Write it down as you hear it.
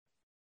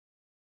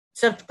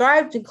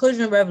Subscribe to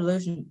Inclusion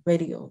Revolution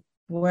Radio,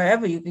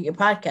 wherever you get your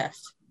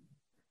podcasts.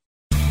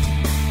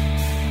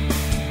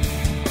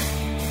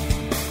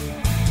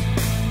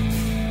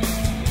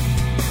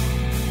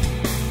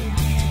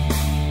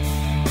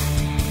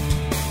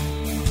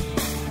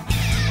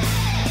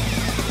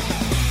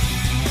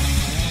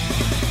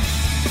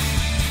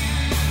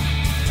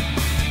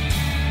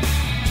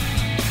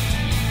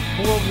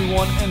 Hello,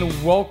 everyone,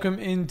 and welcome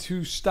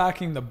into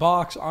Stacking the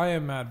Box. I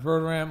am Matt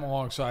Verderam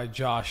alongside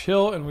Josh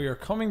Hill, and we are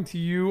coming to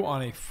you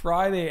on a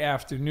Friday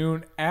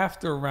afternoon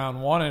after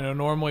round one. I know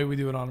normally we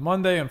do it on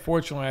Monday.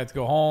 Unfortunately, I had to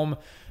go home,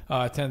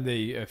 attend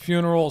a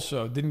funeral,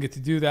 so didn't get to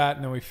do that.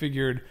 And then we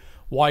figured,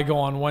 why go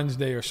on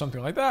Wednesday or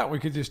something like that? We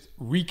could just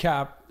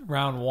recap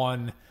round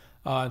one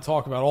and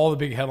talk about all the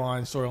big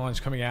headlines,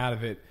 storylines coming out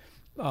of it.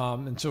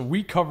 And so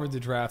we covered the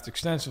draft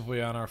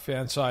extensively on our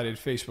fan-sided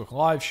Facebook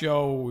Live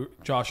show.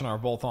 Josh and I are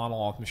both on,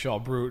 along with Michelle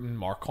Bruton,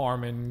 Mark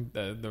Carman,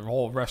 the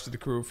whole rest of the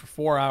crew for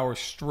 4 hours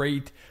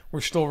straight.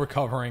 We're still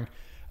recovering.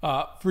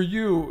 For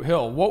you,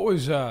 Hill, what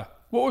was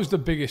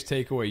the biggest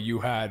takeaway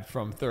you had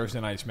from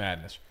Thursday night's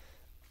madness?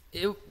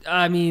 The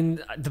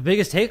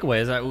biggest takeaway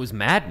is that it was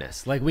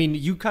madness. Like,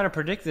 you kind of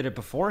predicted it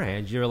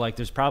beforehand. You're like,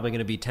 there's probably going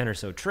to be 10 or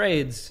so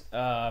trades,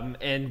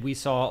 and we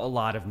saw a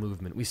lot of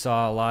movement. We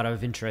saw a lot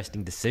of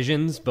interesting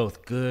decisions,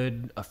 both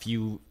good, a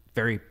few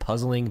very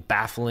puzzling,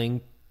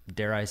 baffling,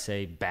 dare I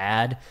say,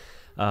 bad.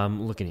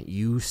 Looking at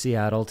you,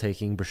 Seattle,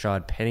 taking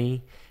Brashad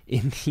Penny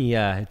in the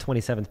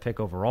 27th pick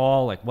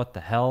overall. Like, what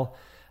the hell?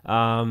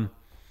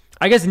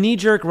 I guess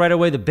knee-jerk right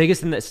away, the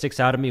biggest thing that sticks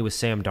out to me was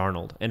Sam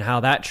Darnold and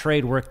how that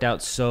trade worked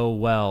out so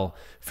well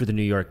for the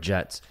New York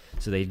Jets.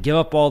 So they give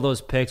up all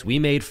those picks. We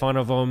made fun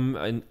of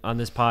them on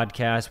this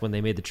podcast when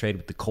they made the trade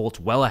with the Colts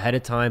well ahead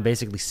of time,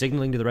 basically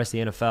signaling to the rest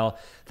of the NFL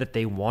that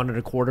they wanted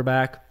a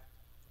quarterback.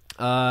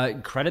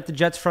 Credit the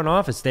Jets front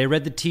office. They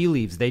read the tea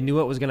leaves. They knew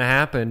what was going to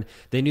happen.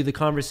 They knew the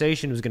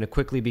conversation was going to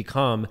quickly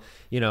become,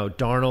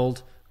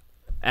 Darnold,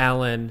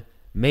 Allen,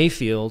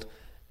 Mayfield,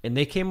 and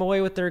they came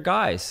away with their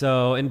guy.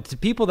 So, and to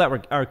people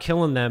that are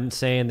killing them,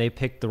 saying they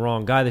picked the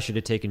wrong guy, they should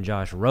have taken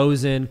Josh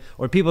Rosen,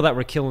 or people that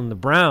were killing the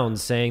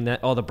Browns, saying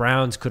that, the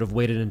Browns could have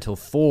waited until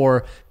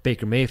 4,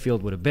 Baker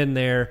Mayfield would have been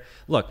there.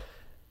 Look,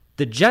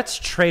 the Jets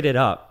traded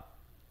up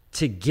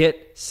to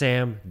get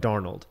Sam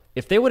Darnold.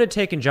 If they would have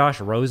taken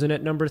Josh Rosen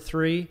at number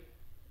 3,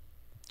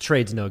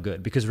 trade's no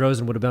good because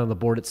Rosen would have been on the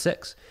board at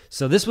 6.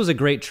 So this was a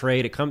great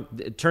trade.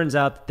 It turns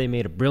out that they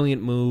made a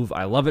brilliant move.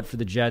 I love it for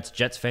the Jets.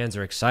 Jets fans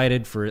are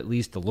excited for at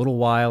least a little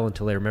while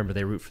until they remember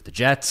they root for the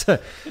Jets.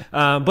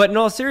 But in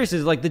all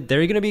seriousness,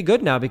 they're going to be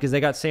good now because they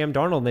got Sam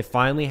Darnold and they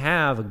finally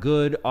have a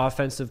good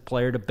offensive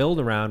player to build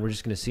around. We're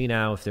just going to see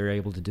now if they're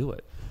able to do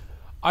it.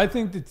 I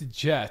think that the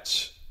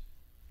Jets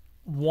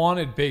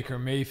wanted Baker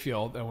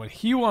Mayfield, and when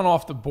he went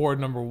off the board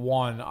number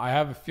 1, I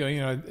have a feeling,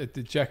 at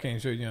the Jet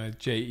games,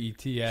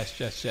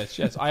 Jets,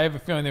 Jets. I have a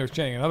feeling they were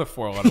chanting another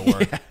 4-letter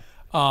word.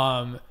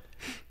 Yeah.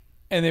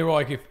 And they were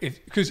like,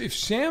 if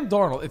Sam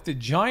Darnold, if the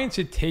Giants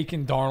had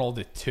taken Darnold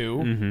at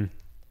 2,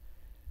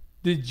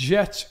 the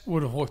Jets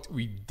would have looked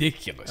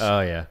ridiculous.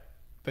 Oh yeah.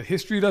 But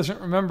history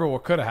doesn't remember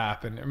what could have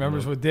happened; it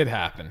remembers what did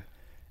happen.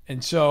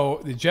 And so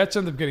the Jets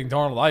end up getting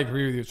Darnold. I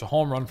agree with you; it's a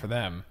home run for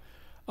them.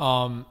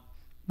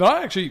 But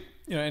I actually,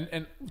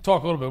 and we'll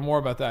talk a little bit more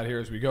about that here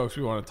as we go, because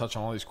we want to touch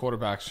on all these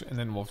quarterbacks, and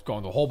then we'll go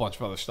into a whole bunch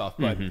of other stuff.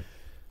 But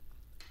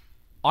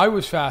I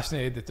was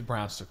fascinated that the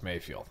Browns took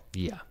Mayfield.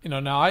 Yeah.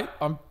 Now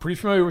I'm pretty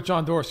familiar with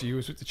John Dorsey. He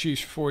was with the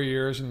Chiefs for 4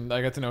 years, and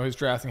I got to know his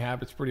drafting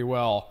habits pretty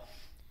well.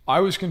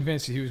 I was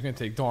convinced that he was going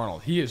to take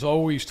Darnold. He is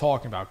always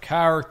talking about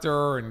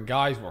character and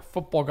guys who are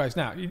football guys.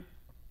 Now, he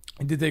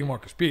did take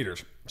Marcus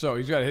Peters, so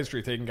he's got a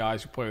history of taking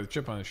guys who play with a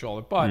chip on his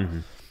shoulder. But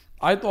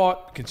I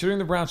thought, considering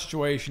the Browns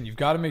situation, you've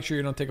got to make sure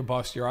you don't take a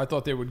bust here. I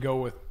thought they would go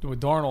with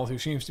Darnold, who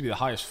seems to be the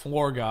highest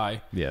floor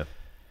guy. Yeah.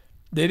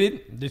 They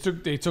didn't.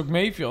 They took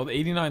Mayfield,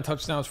 89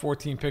 touchdowns,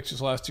 14 picks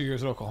his last 2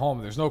 years at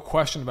Oklahoma. There's no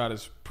question about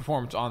his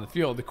performance on the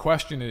field. The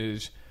question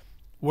is,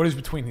 what is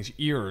between his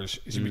ears?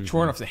 Is he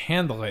mature enough to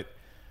handle it?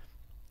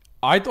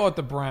 I thought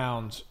the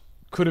Browns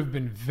could have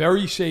been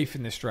very safe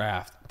in this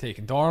draft,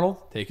 taking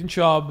Darnold, taking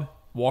Chubb,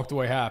 walked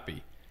away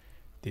happy.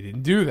 They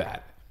didn't do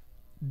that.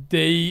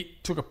 They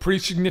took a pretty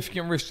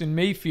significant risk in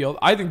Mayfield.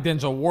 I think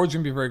Denzel Ward's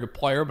going to be a very good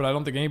player, but I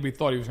don't think anybody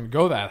thought he was going to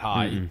go that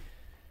high.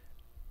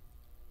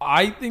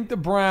 I think the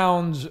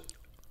Browns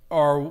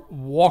are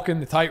walking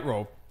the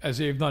tightrope, as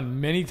they've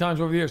done many times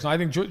over the years. And I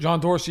think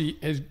John Dorsey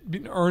has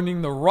been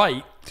earning the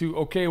right to,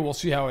 okay, we'll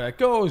see how that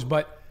goes,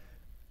 but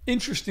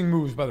interesting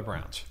moves by the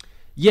Browns.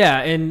 Yeah,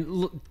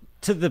 and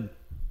to the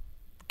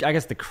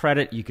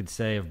credit you could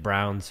say of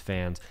Browns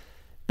fans,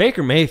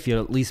 Baker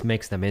Mayfield at least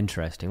makes them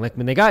interesting. Like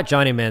when they got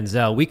Johnny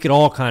Manziel, we could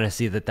all kind of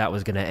see that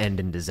was going to end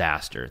in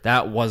disaster.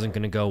 That wasn't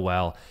going to go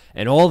well.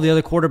 And all the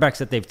other quarterbacks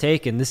that they've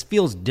taken, this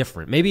feels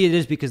different. Maybe it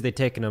is because they've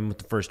taken them with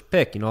the first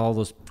pick. All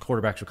those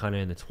quarterbacks were kind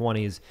of in the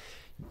 20s.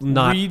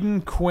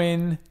 Whedon,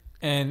 Quinn,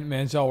 and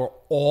Manziel were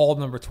all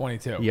number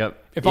 22.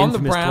 Yep. If I'm the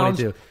Browns,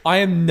 22. I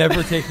am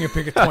never taking a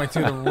pick at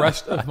 22 the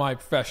rest of my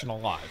professional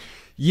life.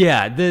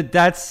 Yeah,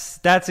 that's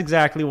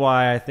exactly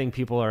why I think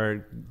people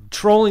are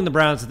trolling the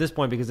Browns at this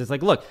point, because it's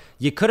like, look,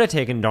 you could have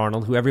taken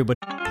Darnold, who everybody...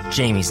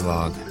 Jamie's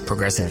log.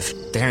 Progressive.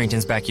 The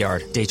Harrington's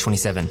backyard. Day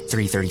 27.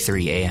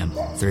 3:33 a.m.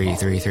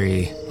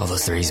 333. All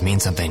those threes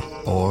mean something.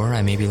 Or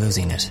I may be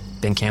losing it.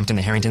 Been camped in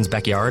the Harrington's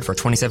backyard for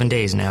 27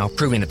 days now,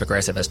 proving that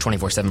Progressive has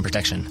 24/7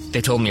 protection.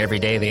 They told me every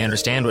day they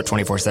understand what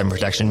 24/7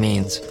 protection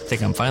means.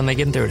 Think I'm finally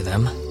getting through to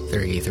them.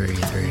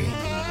 333.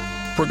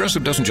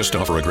 Progressive doesn't just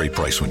offer a great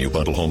price when you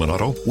bundle home and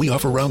auto. We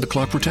offer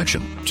round-the-clock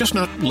protection, just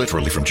not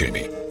literally from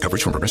Jamie.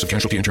 Coverage from Progressive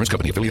Casualty Insurance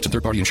Company, affiliates, and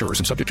third-party insurers,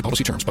 and subject to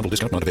policy terms. Bundle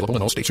discount not available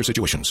in all states or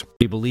situations.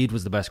 You believed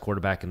was the best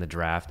quarterback in the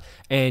draft,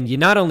 and you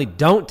not only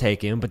don't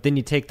take him, but then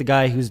you take the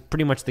guy who's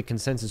pretty much the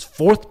consensus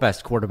fourth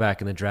best quarterback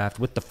in the draft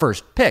with the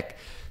first pick.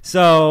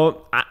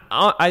 So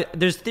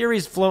there's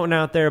theories floating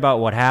out there about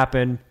what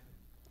happened.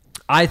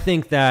 I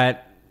think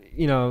that,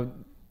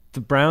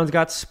 the Browns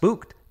got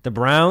spooked. The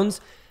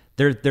Browns...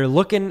 They're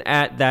looking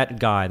at that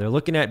guy. They're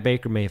looking at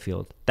Baker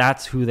Mayfield.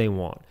 That's who they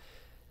want.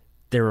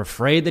 They're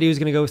afraid that he was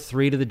going to go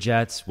 3 to the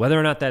Jets. Whether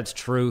or not that's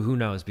true, who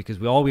knows? Because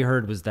all we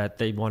heard was that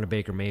they wanted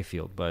Baker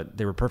Mayfield, but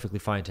they were perfectly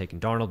fine taking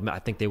Darnold. I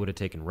think they would have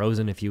taken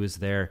Rosen if he was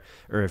there,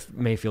 or if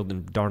Mayfield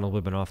and Darnold would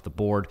have been off the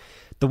board.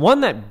 The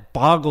one that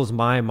boggles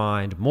my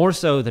mind more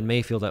so than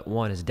Mayfield at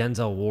 1 is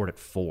Denzel Ward at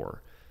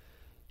 4.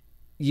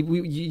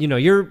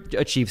 You're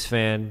a Chiefs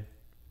fan.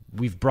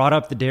 We've brought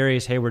up the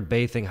Darius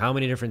Hayward-Bay thing how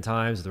many different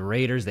times. The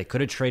Raiders, they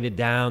could have traded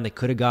down. They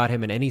could have got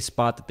him in any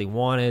spot that they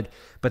wanted,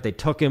 but they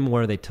took him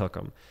where they took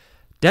him.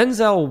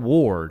 Denzel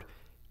Ward,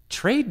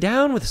 trade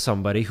down with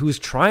somebody who's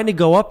trying to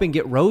go up and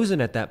get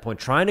Rosen at that point,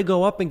 trying to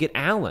go up and get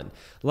Allen.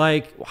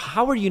 Like,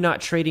 how are you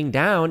not trading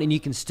down and you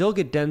can still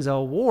get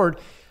Denzel Ward?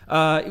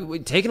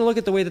 Taking a look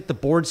at the way that the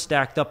board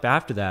stacked up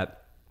after that,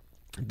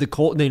 the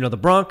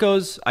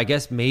Broncos, I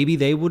guess maybe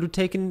they would have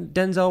taken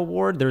Denzel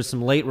Ward. There's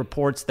some late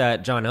reports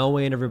that John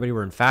Elway and everybody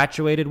were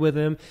infatuated with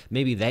him.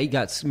 Maybe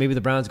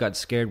the Browns got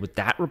scared with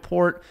that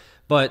report.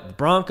 But the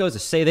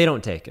Broncos say they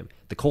don't take him.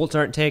 The Colts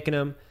aren't taking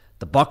him.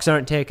 The Bucks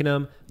aren't taking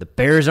him. The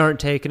Bears aren't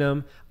taking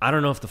him. I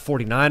don't know if the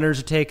 49ers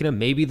are taking him.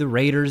 Maybe the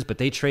Raiders, but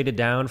they traded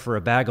down for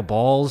a bag of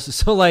balls.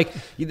 So, I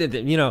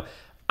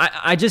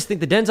just think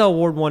the Denzel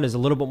Ward one is a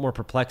little bit more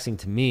perplexing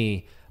to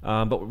me.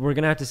 But we're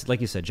going to have to,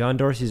 like you said, John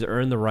Dorsey's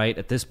earned the right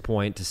at this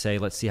point to say,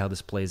 let's see how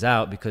this plays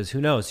out, because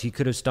who knows? He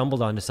could have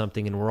stumbled onto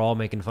something and we're all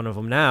making fun of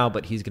him now,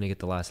 but he's going to get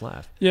the last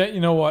laugh. Yeah, you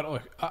know what?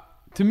 Look,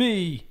 to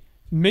me,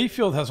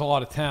 Mayfield has a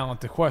lot of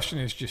talent. The question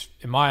is just,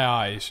 in my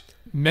eyes,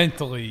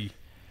 mentally,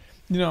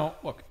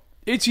 look,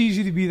 it's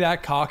easy to be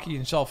that cocky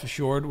and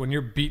self-assured when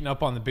you're beating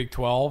up on the Big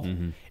 12.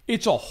 Mm-hmm.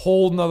 It's a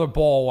whole nother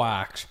ball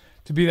wax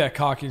to be that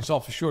cocky and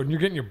self-assured, and you're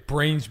getting your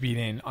brains beat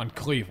in on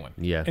Cleveland.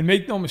 Yeah. And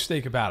make no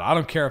mistake about it. I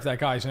don't care if that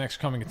guy's the next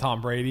coming of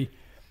Tom Brady.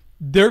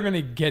 They're going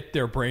to get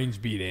their brains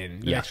beat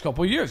in the next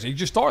couple of years. They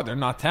just are. They're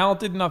not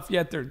talented enough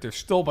yet. They're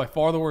still by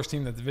far the worst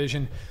team in the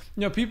division.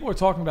 People are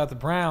talking about the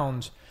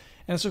Browns,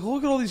 and it's like,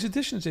 look at all these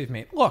additions they've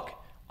made. Look,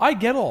 I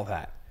get all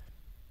that.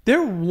 They're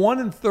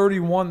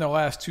 1-31 their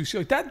last 2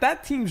 seasons.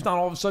 That team's not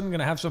all of a sudden going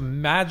to have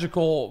some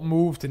magical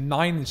move to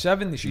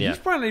 9-7 this year. Yeah. He's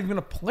probably not even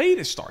going to play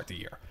to start the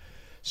year.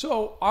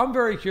 So I'm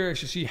very curious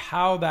to see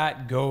how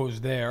that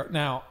goes there.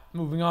 Now,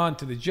 moving on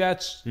to the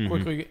Jets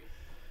quickly.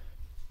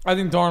 I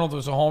think Darnold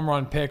was a home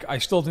run pick. I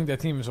still think that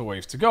team is a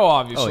ways to go,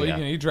 obviously. Oh,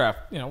 yeah. You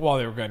draft, they were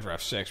going to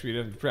draft 6. We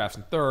didn't draft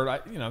in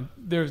 3rd.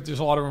 There's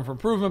a lot of room for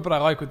improvement, but I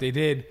like what they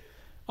did.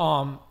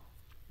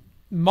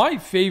 My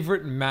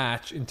favorite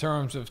match in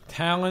terms of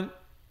talent,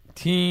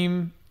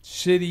 team,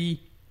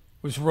 city,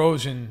 was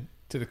Rosen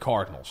to the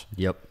Cardinals.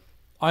 Yep.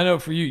 I know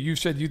for you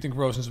said you think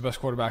Rosen's the best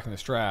quarterback in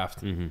this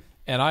draft. Mm-hmm.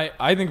 And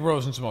I think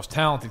Rosen's the most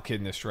talented kid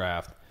in this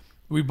draft.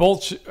 We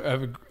both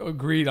have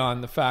agreed on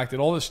the fact that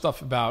all this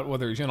stuff about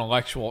whether he's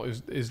intellectual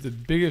is the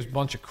biggest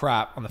bunch of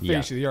crap on the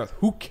face of the earth.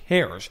 Who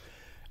cares?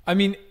 I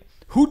mean,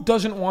 who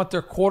doesn't want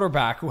their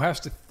quarterback who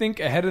has to think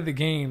ahead of the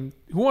game?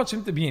 Who wants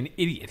him to be an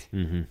idiot?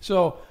 Mm-hmm.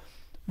 So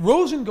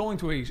Rosen going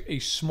to a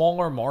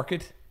smaller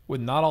market with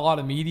not a lot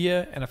of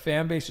media and a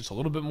fan base that's a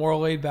little bit more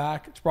laid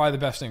back, it's probably the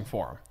best thing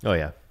for him. Oh,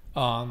 yeah.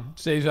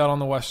 Stays out on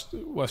the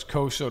West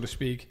Coast, so to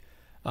speak.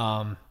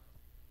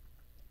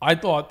 I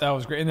thought that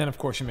was great. And then, of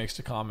course, he makes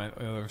the comment,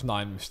 there was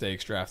 9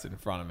 mistakes drafted in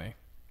front of me.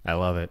 I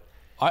love it.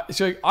 I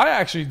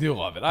actually do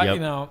love it.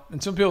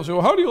 And some people say,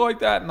 well, how do you like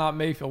that and not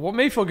Mayfield? Well,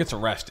 Mayfield gets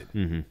arrested.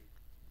 Mm-hmm.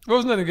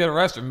 Rosen doesn't get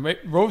arrested.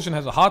 Rosen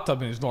has a hot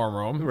tub in his dorm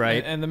room.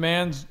 Right. And the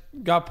man's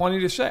got plenty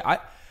to say.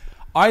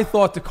 I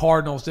thought the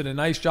Cardinals did a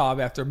nice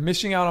job after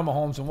missing out on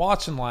Mahomes and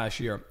Watson last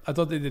year. I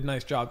thought they did a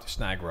nice job to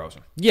snag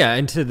Rosen. Yeah,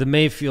 and to the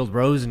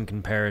Mayfield-Rosen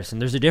comparison,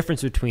 there's a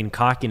difference between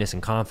cockiness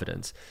and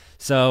confidence.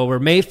 So where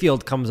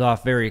Mayfield comes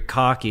off very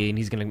cocky, and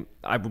he's going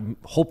to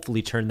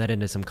hopefully turn that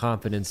into some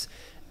confidence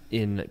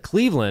in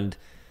Cleveland,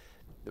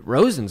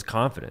 Rosen's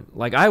confident.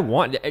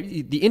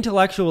 The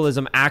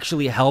intellectualism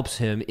actually helps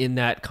him in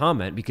that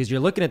comment, because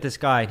you're looking at this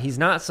guy and he's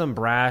not some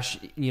brash,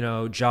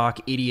 jock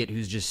idiot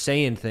who's just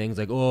saying things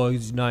like, oh,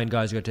 these 9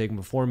 guys got to take him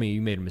before me,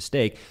 you made a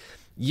mistake.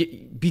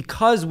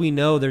 because we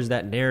know there's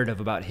that narrative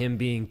about him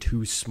being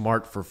too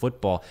smart for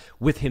football,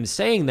 with him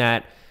saying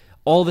that,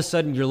 all of a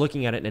sudden you're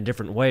looking at it in a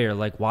different way. Or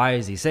like, why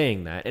is he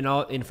saying that?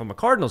 And from a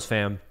Cardinals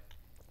fan,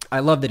 I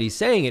love that he's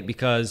saying it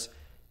because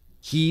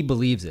he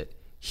believes it.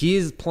 He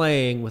is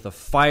playing with a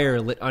fire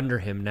lit under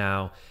him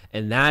now,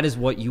 and that is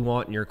what you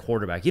want in your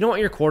quarterback. You don't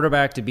want your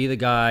quarterback to be the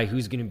guy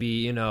who's going to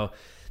be,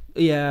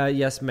 yeah,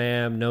 yes,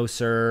 ma'am, no,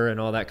 sir, and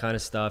all that kind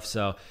of stuff.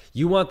 So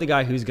you want the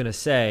guy who's going to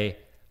say,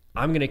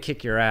 I'm going to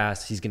kick your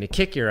ass. He's going to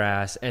kick your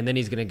ass, and then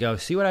he's going to go,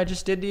 see what I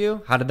just did to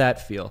you? How did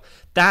that feel?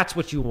 That's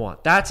what you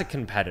want. That's a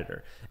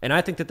competitor. And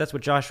I think that that's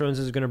what Josh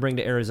Rosen is going to bring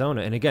to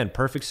Arizona. And again,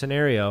 perfect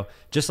scenario,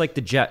 just like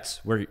the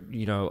Jets, where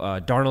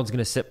Darnold's going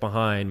to sit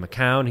behind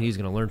McCown. He's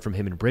going to learn from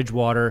him in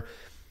Bridgewater.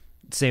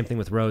 Same thing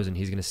with Rosen.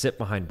 He's going to sit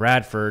behind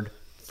Bradford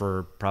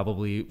for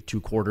probably 2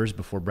 quarters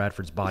before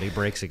Bradford's body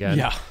breaks again.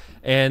 Yeah.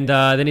 And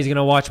then he's going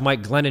to watch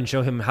Mike Glennon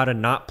show him how to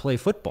not play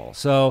football.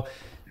 So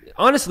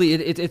honestly,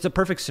 it's a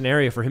perfect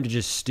scenario for him to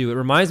just stew. It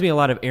reminds me a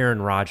lot of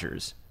Aaron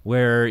Rodgers,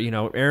 where,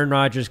 Aaron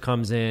Rodgers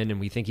comes in and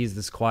we think he's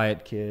this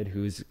quiet kid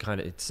who's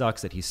it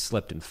sucks that he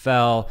slipped and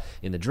fell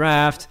in the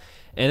draft.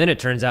 And then it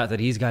turns out that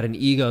he's got an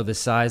ego the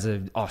size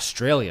of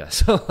Australia.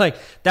 So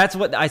that's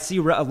what I see,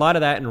 a lot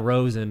of that in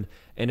Rosen,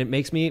 and it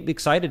makes me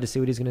excited to see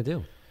what he's going to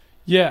do.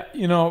 Yeah.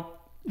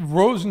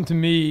 Rosen to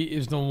me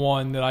is the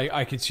one that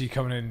I could see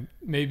coming in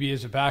maybe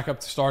as a backup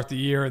to start the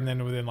year, and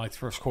then within the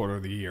first quarter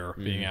of the year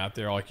being out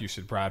there, like you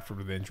said, Bradford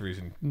with injuries,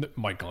 and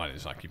Mike Glennon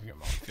is not keeping him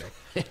on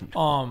the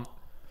field.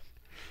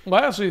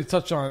 Lastly, to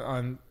touch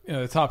on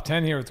the top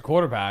 10 here at the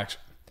quarterbacks,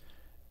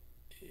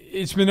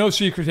 it's been no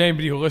secret to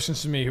anybody who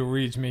listens to me, who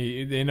reads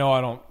me, they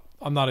know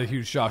I'm not a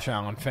huge Josh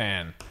Allen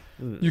fan.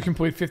 You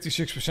complete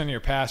 56% of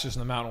your passes in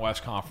the Mountain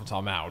West Conference,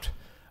 I'm out.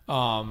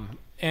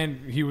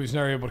 And he was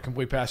never able to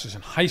complete passes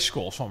in high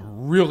school, so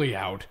I'm really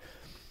out.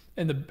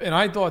 And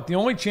I thought the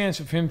only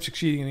chance of him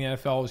succeeding in the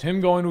NFL was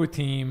him going to a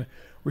team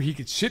where he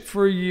could sit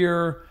for a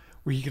year,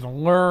 where he could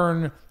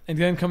learn, and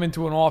then come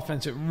into an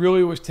offense that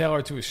really was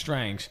tailored to his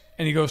strengths,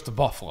 and he goes to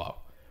Buffalo,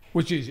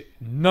 which is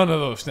none of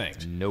those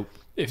things. Nope.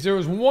 If there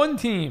was one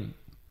team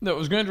that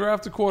was going to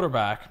draft a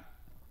quarterback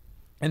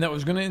and that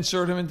was going to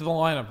insert him into the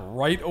lineup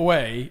right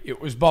away, it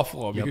was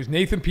Buffalo. Because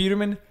Nathan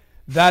Peterman,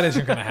 that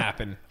isn't going to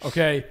happen,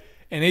 okay?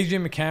 And A.J.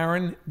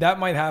 McCarron, that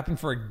might happen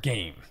for a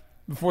game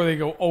before they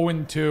go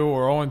 0-2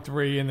 or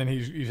 0-3, and then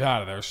he's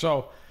out of there.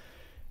 So,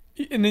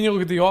 and then you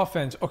look at the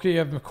offense. Okay, you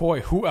have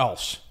McCoy. Who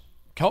else?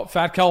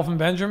 Fat Kelvin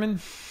Benjamin?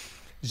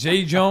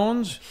 Zay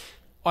Jones?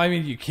 I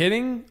mean, are you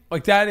kidding?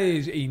 That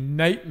is a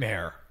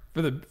nightmare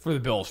for the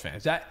Bills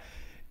fans.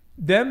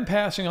 Them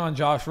passing on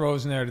Josh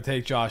Rosen there to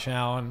take Josh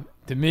Allen,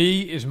 to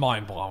me, is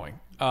mind-blowing.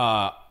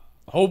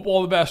 Hope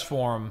all the best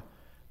for him,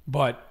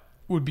 but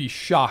would be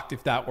shocked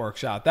if that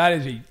works out.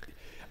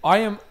 I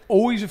am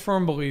always a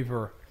firm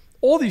believer,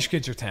 all these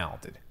kids are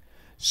talented.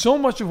 So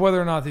much of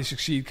whether or not they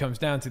succeed comes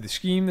down to the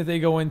scheme that they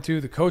go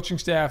into, the coaching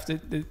staff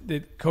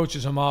that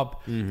coaches them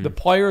up, the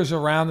players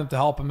around them to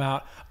help them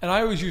out. And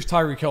I always use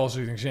Tyreek Hill as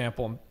an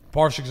example,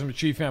 partially because I'm a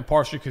Chief fan,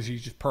 partially because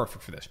he's just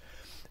perfect for this.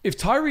 If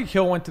Tyreek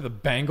Hill went to the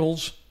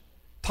Bengals,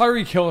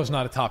 Tyreek Hill is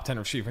not a top 10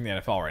 receiver in the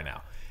NFL right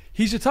now.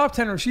 He's a top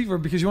 10 receiver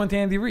because he went to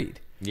Andy Reid.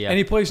 Yeah. And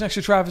he plays next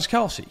to Travis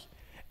Kelce.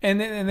 And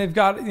they've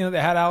got,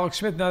 they had Alex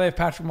Smith, now they have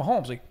Patrick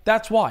Mahomes.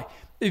 That's why.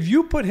 If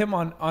you put him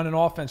on an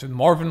offense with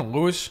Marvin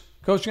Lewis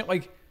coaching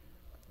it,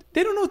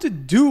 they don't know what to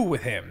do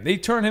with him. They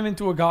turn him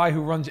into a guy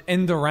who runs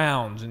end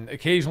arounds and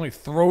occasionally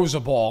throws a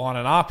ball on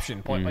an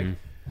option point.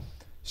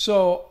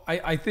 So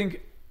I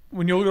think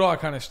when you look at all that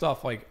kind of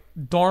stuff,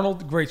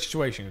 Darnold, great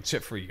situation, could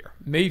sit for a year.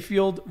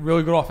 Mayfield,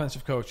 really good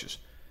offensive coaches.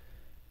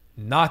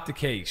 Not the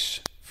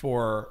case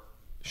for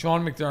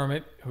Sean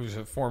McDermott, who's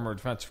a former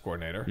defensive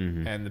coordinator,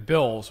 and the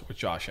Bills with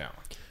Josh Allen.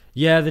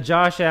 Yeah, the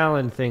Josh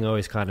Allen thing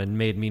always kind of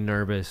made me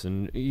nervous,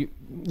 and it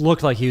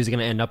looked like he was going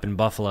to end up in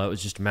Buffalo. It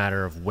was just a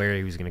matter of where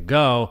he was going to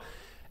go.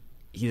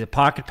 He's a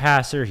pocket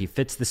passer. He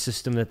fits the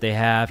system that they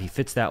have. He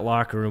fits that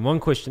locker room. One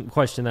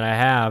question that I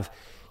have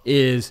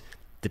is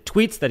the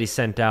tweets that he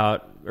sent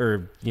out,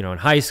 or in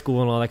high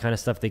school and all that kind of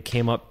stuff, they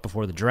came up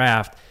before the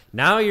draft.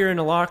 Now you're in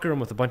a locker room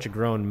with a bunch of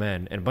grown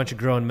men, and a bunch of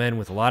grown men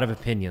with a lot of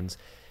opinions.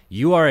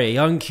 You are a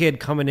young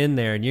kid coming in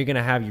there, and you're going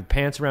to have your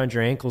pants around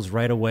your ankles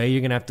right away. You're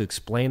going to have to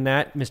explain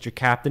that, Mr.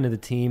 Captain of the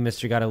team,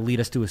 Mr. Got to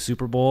lead us to a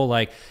Super Bowl.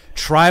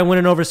 Try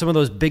winning over some of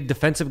those big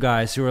defensive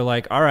guys who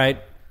are all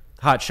right,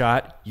 hot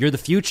shot, you're the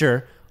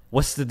future.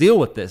 What's the deal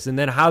with this? And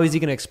then how is he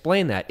going to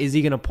explain that? Is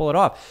he going to pull it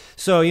off?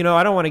 So, I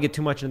don't want to get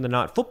too much into the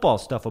not football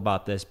stuff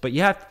about this, but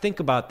you have to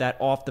think about that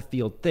off the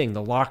field thing,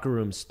 the locker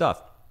room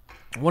stuff.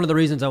 One of the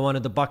reasons I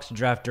wanted the Bucs to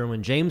draft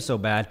Derwin James so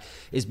bad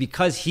is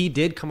because he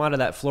did come out of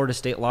that Florida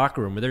State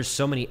locker room where there's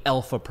so many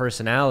alpha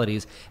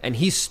personalities, and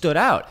he stood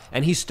out.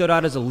 And he stood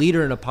out as a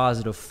leader and a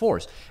positive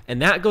force. And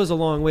that goes a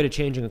long way to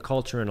changing a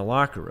culture in a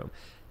locker room.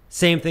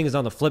 Same thing is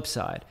on the flip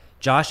side.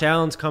 Josh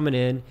Allen's coming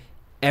in.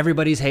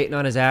 Everybody's hating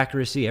on his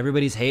accuracy.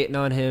 Everybody's hating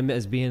on him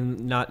as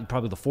being not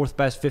probably the fourth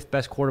best, fifth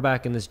best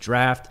quarterback in this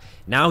draft.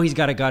 Now he's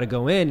got to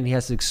go in, and he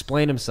has to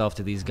explain himself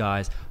to these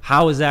guys.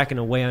 How is that going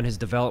to weigh on his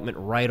development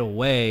right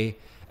away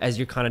as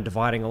you're kind of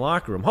dividing a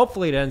locker room?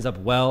 Hopefully it ends up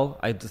well.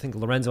 I think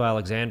Lorenzo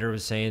Alexander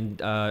was saying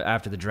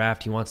after the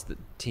draft he wants the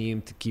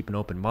team to keep an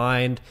open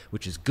mind,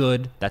 which is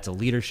good. That's a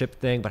leadership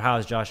thing. But how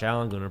is Josh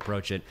Allen going to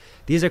approach it?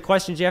 These are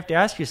questions you have to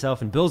ask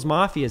yourself, and Bills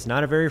Mafia is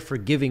not a very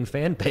forgiving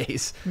fan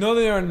base. No,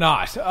 they are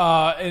not.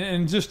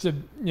 And just to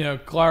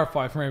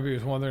clarify for anybody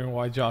who's wondering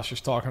why Josh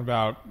is talking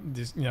about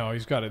this,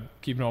 he's got to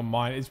keep an open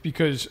mind. It's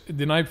because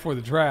the night before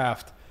the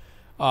draft,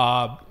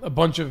 a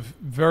bunch of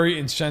very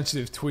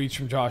insensitive tweets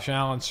from Josh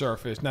Allen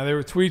surfaced. Now, they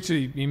were tweets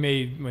that he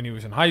made when he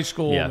was in high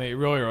school, and they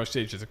really early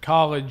stages of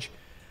college,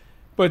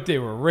 but they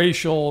were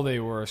racial, they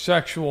were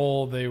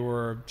sexual, they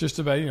were just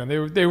about,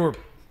 they were.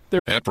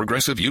 At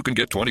Progressive, you can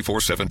get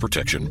 24/7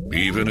 protection,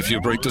 even if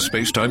you break the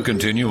space-time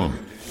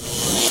continuum.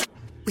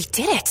 We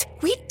did it!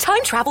 We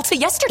time traveled to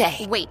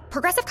yesterday! Wait,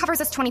 Progressive covers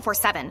us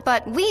 24/7,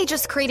 but we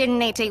just created an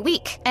 8-day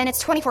week, and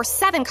it's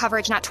 24/7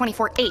 coverage, not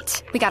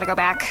 24/8. We gotta go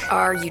back.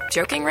 Are you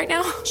joking right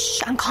now?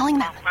 Shh, I'm calling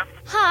them.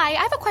 Hi,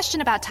 I have a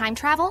question about time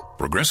travel.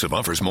 Progressive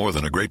offers more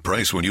than a great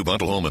price when you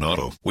bundle home and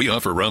auto. We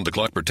offer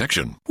round-the-clock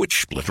protection,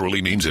 which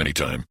literally means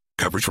anytime.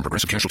 Coverage from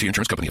Progressive Casualty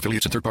Insurance Company,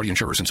 affiliates, and third-party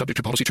insurers, and subject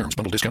to policy terms.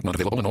 Bundle discount not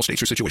available in all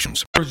states or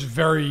situations. It was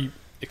very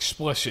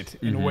explicit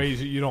in ways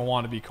that you don't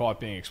want to be caught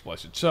being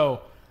explicit.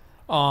 So,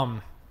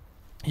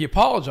 he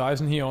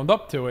apologized and he owned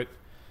up to it.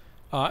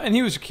 And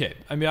he was a kid.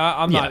 I mean,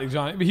 I'm not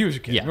exonerating, but he was a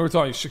kid. Yeah. We're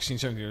talking 16,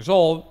 17 years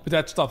old. But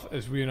that stuff,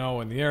 as we know,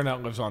 and the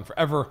internet lives on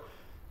forever.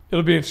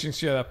 It'll be interesting to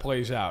see how that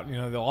plays out.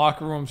 The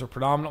locker rooms are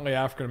predominantly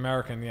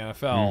African-American in the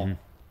NFL.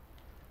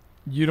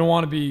 You don't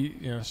want to be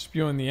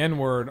spewing the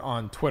N-word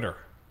on Twitter.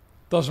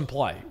 Doesn't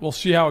play. We'll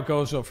see how it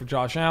goes, though, for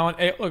Josh Allen.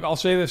 Hey, look, I'll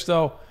say this,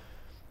 though.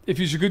 If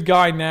he's a good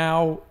guy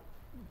now,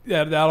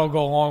 that'll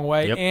go a long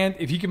way. Yep. And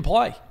if he can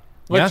play.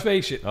 Let's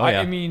face it.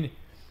 I mean,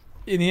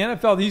 in the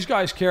NFL, these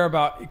guys care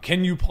about,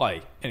 can you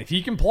play? And if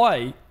he can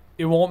play,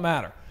 it won't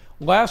matter.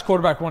 Last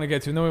quarterback I want to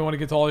get to, and then we want to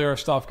get to all the other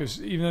stuff,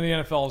 because even though the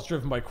NFL is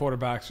driven by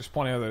quarterbacks, there's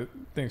plenty of other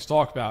things to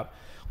talk about.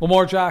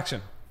 Lamar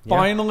Jackson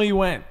finally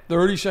went.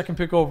 32nd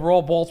pick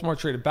overall. Baltimore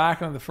traded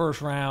back into the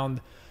first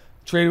round.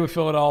 Traded with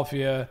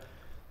Philadelphia.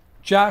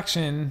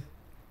 Jackson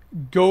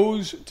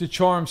goes to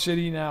Charm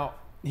City. Now,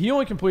 he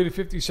only completed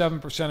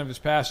 57% of his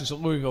passes at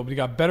Louisville, but he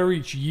got better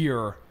each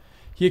year.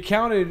 He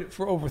accounted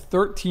for over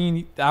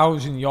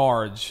 13,000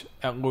 yards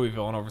at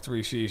Louisville in over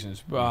 3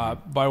 seasons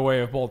by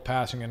way of both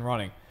passing and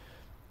running.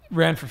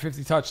 Ran for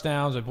 50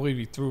 touchdowns. I believe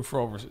he threw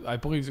for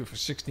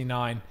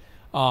 69.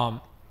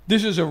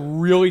 This is a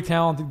really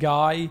talented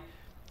guy.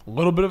 A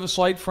little bit of a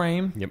slight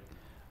frame.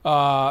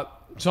 Yep.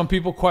 Some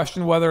people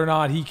question whether or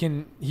not he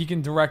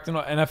can direct an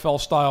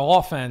NFL-style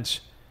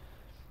offense,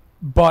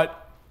 but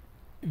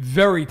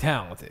very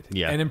talented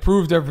and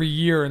improved every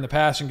year in the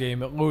passing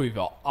game at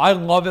Louisville. I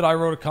love it. I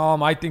wrote a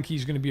column. I think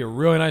he's going to be a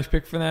really nice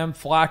pick for them.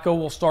 Flacco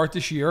will start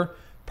this year,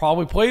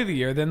 probably play the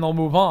year, then they'll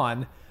move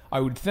on, I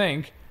would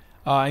think,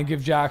 and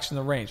give Jackson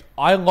the range.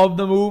 I love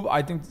the move.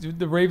 I think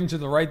the Ravens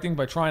did the right thing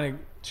by trying to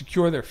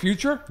secure their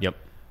future. Yep.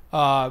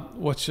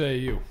 What say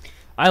you?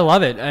 I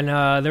love it. And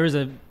there was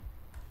a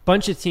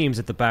bunch of teams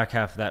at the back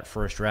half of that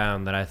first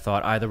round that I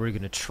thought either we're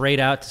going to trade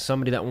out to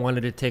somebody that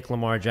wanted to take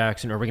Lamar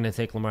Jackson, or we're going to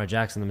take Lamar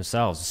Jackson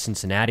themselves.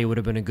 Cincinnati would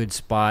have been a good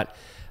spot.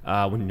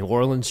 When New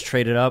Orleans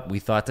traded up, we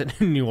thought that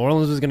New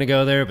Orleans was going to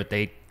go there, but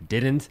they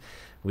didn't.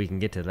 We can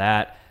get to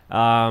that.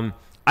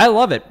 I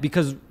love it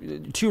because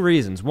 2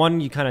 reasons.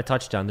 One, you kind of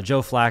touched on the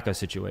Joe Flacco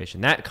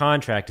situation. That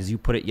contract, as you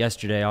put it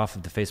yesterday off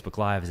of the Facebook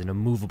Live, is an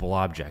immovable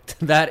object.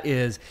 That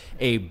is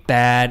a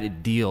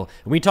bad deal.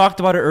 And we talked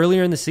about it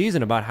earlier in the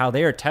season about how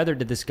they are tethered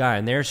to this guy,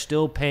 and they're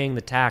still paying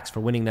the tax for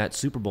winning that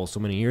Super Bowl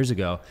so many years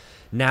ago.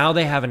 Now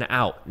they have an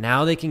out.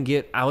 Now they can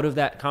get out of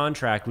that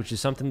contract, which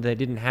is something they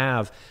didn't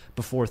have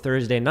before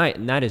Thursday night.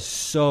 And that is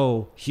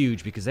so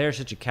huge because they are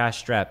such a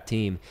cash-strapped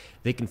team.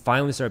 They can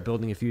finally start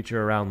building a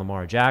future around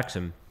Lamar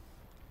Jackson.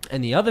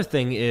 And the other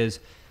thing is,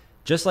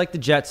 just like the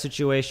Jets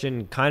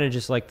situation, kind of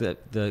just like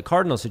the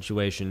Cardinals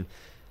situation,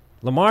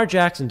 Lamar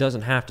Jackson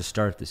doesn't have to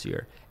start this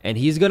year. And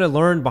he's going to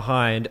learn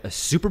behind a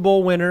Super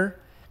Bowl winner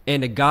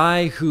and a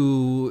guy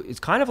who is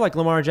kind of like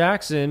Lamar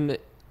Jackson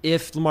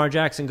if Lamar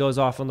Jackson goes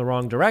off in the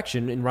wrong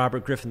direction in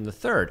Robert Griffin III.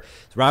 So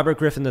Robert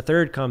Griffin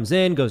III comes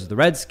in, goes to the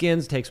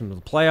Redskins, takes him to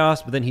the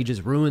playoffs, but then he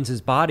just ruins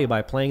his body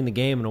by playing the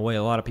game in a way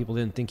a lot of people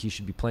didn't think he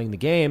should be playing the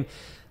game.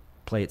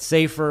 Play it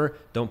safer.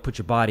 Don't put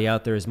your body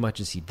out there as much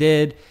as he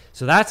did.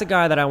 So that's a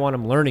guy that I want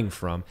him learning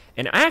from.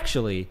 And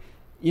actually,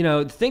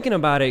 thinking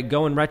about it,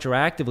 going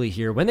retroactively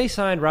here, when they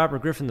signed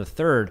Robert Griffin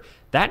III,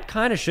 that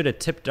kind of should have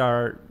tipped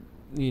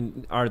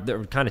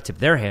tipped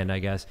their hand, I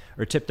guess,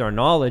 or tipped our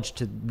knowledge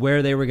to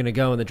where they were going to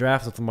go in the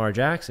draft with Lamar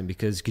Jackson.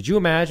 Because could you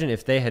imagine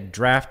if they had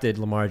drafted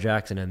Lamar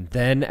Jackson and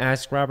then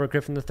asked Robert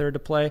Griffin III to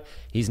play?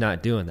 He's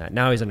not doing that.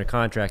 Now he's under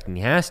contract and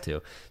he has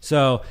to.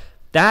 So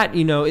that,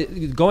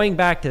 going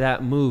back to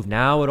that move,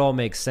 now it all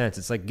makes sense.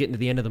 It's like getting to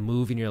the end of the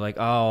movie and you're like,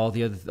 oh,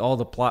 all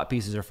the plot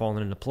pieces are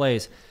falling into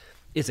place.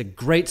 It's a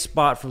great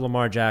spot for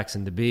Lamar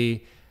Jackson to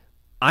be.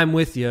 I'm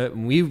with you.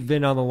 We've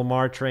been on the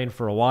Lamar train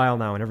for a while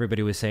now, and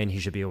everybody was saying he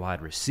should be a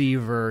wide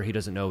receiver. He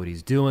doesn't know what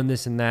he's doing,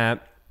 this and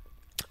that.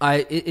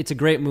 It's a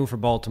great move for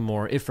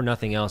Baltimore. If for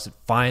nothing else, it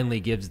finally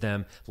gives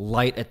them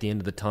light at the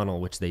end of the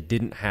tunnel, which they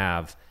didn't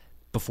have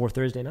before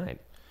Thursday night.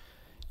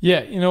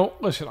 Yeah,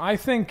 listen, I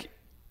think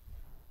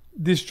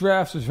this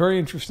draft is very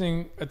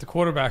interesting at the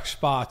quarterback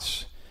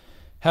spots.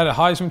 Had a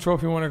Heisman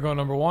Trophy winner go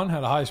number 1,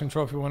 had a Heisman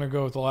Trophy winner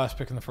go with the last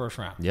pick in the first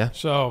round. Yeah.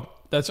 So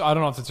I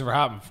don't know if that's ever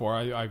happened before.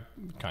 I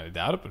kind of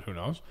doubt it, but who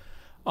knows?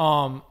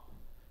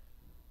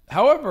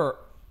 However,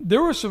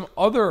 there were some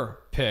other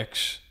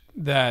picks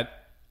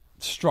that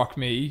struck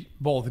me,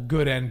 both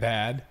good and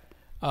bad.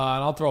 And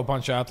I'll throw a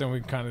bunch out there and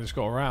we can kind of just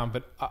go around.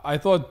 But I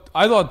thought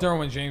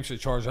Derwin James to the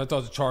Chargers. I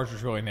thought the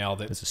Chargers really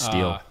nailed it. It's a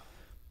steal.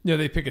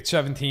 They pick at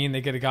 17.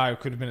 They get a guy who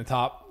could have been a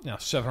top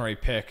 7 or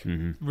 8 pick.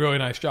 Mm-hmm. Really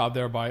nice job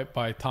there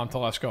by Tom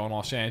Telesco in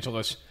Los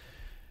Angeles.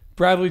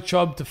 Bradley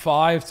Chubb to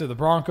 5 to the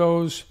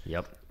Broncos.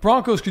 Yep.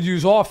 Broncos could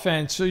use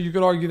offense, so you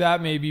could argue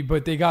that maybe,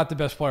 but they got the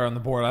best player on the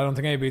board. I don't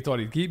think anybody thought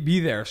he'd be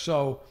there,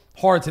 so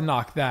hard to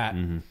knock that.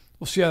 Mm-hmm.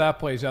 We'll see how that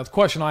plays out. The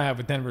question I have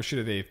with Denver, should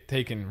have they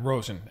taken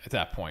Rosen at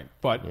that point?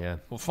 But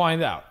We'll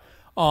find out.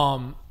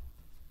 I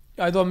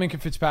thought Minka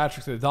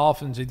Fitzpatrick to the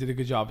Dolphins, they did a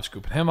good job of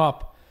scooping him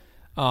up.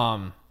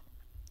 A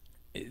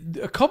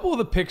couple of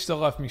the picks that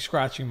left me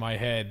scratching my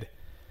head,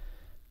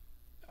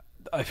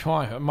 I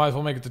might as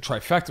well make it the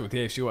trifecta with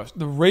the AFC West.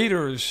 The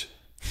Raiders,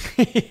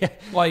 we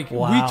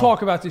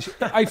talk about this.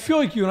 I feel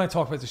like you and I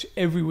talk about this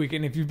every week,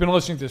 and if you've been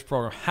listening to this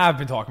program, have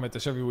been talking about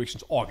this every week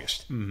since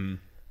August. Mm-hmm.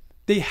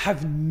 They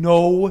have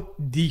no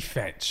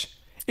defense.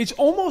 It's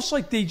almost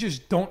like they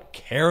just don't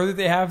care that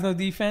they have no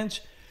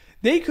defense.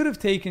 They could have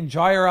taken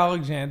Jair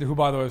Alexander, who,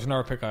 by the way, was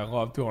another pick I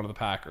loved, going to the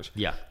Packers.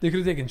 Yeah. They could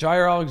have taken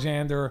Jair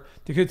Alexander.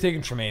 They could have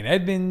taken Tremaine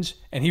Edmonds,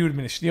 and he would have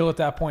been a steal at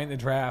that point in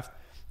the draft.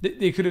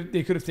 They could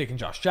have taken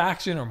Josh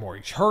Jackson or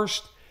Maurice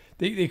Hurst.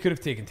 They could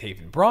have taken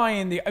Taven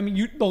Bryan. The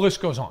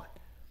list goes on.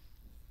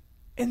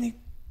 And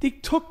they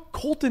took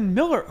Colton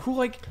Miller,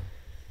 who,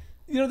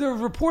 there were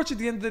reports at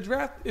the end of the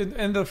draft, end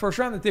of the first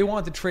round, that they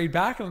wanted to trade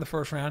back into the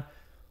first round.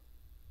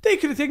 They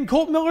could have taken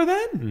Colton Miller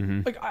then.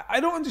 Mm-hmm. I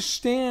don't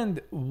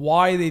understand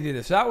why they did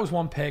this. That was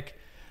one pick.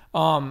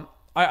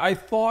 I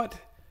thought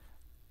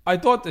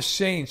the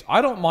Saints,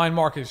 I don't mind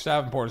Marcus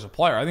Davenport as a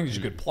player. I think he's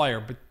a good player,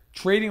 but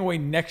trading away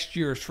next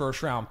year's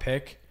first round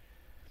pick,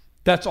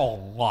 that's a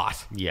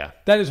lot. Yeah.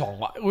 That is a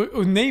lot.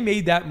 When they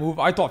made that move,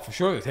 I thought for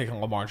sure they were taking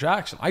Lamar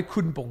Jackson. I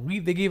couldn't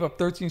believe they gave up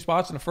 13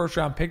 spots in the first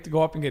round pick to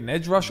go up and get an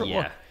edge rusher. Yeah.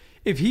 Look,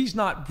 if he's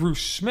not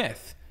Bruce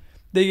Smith,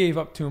 they gave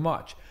up too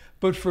much.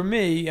 But for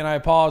me, and I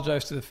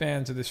apologize to the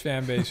fans of this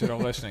fan base that are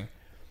listening,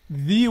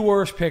 the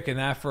worst pick in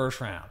that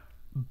first round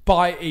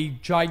by a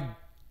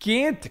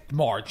gigantic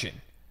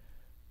margin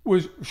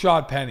was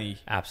Rashad Penny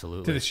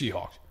Absolutely. to the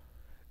Seahawks.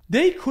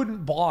 They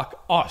couldn't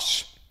block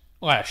us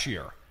last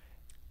year.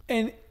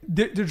 And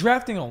they're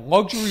drafting a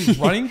luxury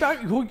running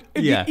back.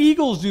 If the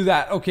Eagles do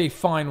that, okay,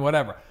 fine,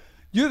 whatever.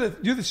 You're the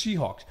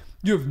Seahawks.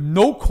 You have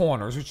no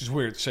corners, which is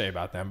weird to say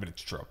about them, but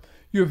it's true.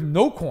 You have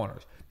no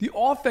corners. The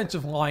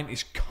offensive line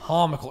is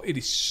comical. It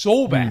is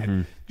so bad.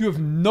 Mm-hmm. You have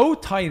no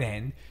tight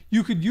end.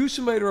 You could use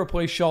somebody to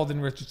replace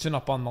Sheldon Richardson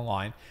up on the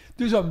line.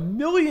 There's a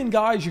million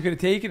guys you could have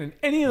taken in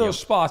any of those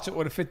spots that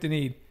would have fit the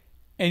need,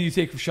 and you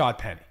take Rashad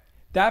Penny.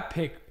 That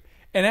pick,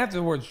 and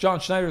afterwards, John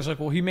Schneider's like,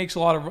 well, he makes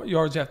a lot of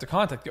yards after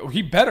contact. Oh,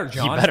 he better,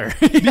 John.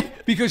 He better.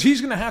 Because he's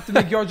going to have to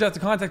make yards after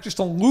contact just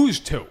to lose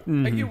 2.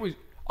 Mm-hmm.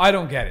 I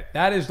don't get it.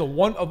 That is the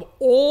one of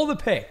all the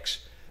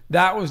picks.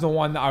 That was the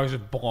one that I was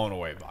just blown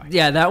away by.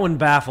 Yeah, that one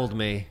baffled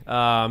me.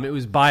 It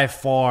was by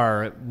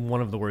far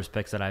one of the worst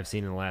picks that I've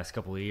seen in the last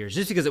couple of years,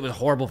 just because it was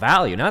horrible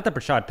value. Not that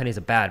Rashad Penny's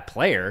a bad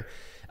player.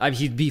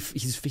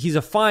 He's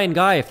a fine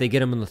guy if they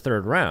get him in the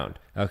 3rd round,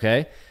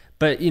 okay?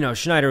 But,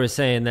 Schneider was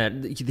saying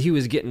that he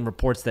was getting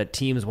reports that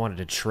teams wanted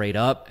to trade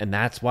up, and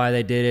that's why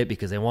they did it,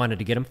 because they wanted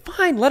to get him.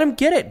 Fine, let him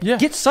get it. Yeah.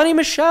 Get Sonny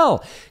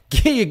Michel.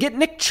 Get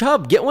Nick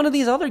Chubb. Get one of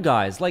these other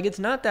guys. It's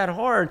not that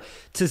hard.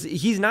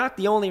 He's not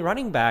the only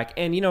running back.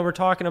 And, we're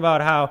talking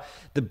about how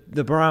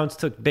the Browns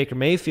took Baker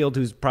Mayfield,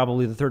 who's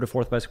probably the 3rd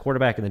or 4th best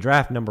quarterback in the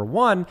draft, number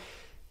 1.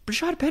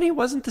 Rashad Penny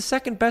wasn't the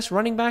 2nd best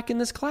running back in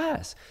this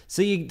class.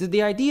 So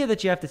the idea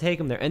that you have to take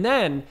him there. And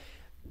then,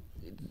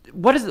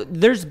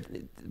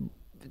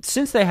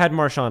 since they had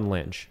Marshawn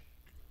Lynch,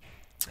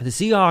 the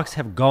Seahawks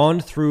have gone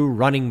through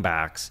running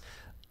backs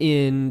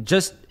in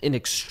just an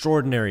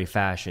extraordinary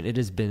fashion.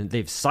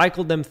 They've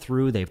cycled them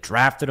through, they've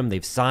drafted them,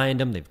 they've signed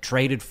them, they've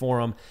traded for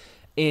them,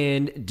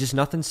 and just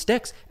nothing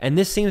sticks. And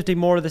this seems to be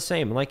more of the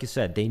same. And like you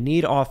said, they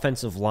need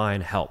offensive line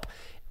help.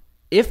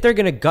 if they're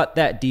going to gut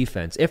that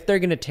defense, if they're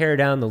going to tear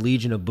down the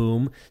Legion of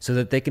Boom so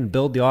that they can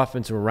build the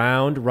offense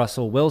around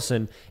Russell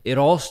Wilson, it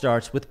all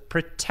starts with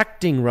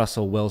protecting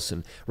Russell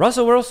Wilson.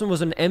 Russell Wilson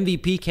was an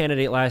MVP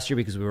candidate last year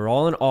because we were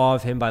all in awe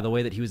of him by the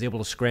way that he was able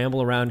to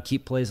scramble around,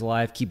 keep plays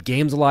alive, keep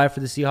games alive for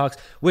the Seahawks,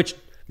 which,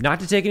 not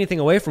to take anything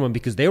away from him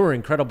because they were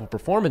incredible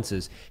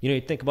performances.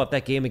 You think about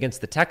that game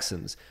against the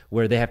Texans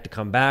where they have to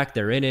come back,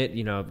 they're in it,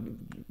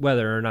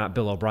 whether or not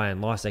Bill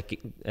O'Brien lost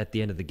at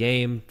the end of the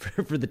game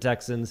for the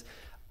Texans.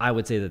 I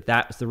would say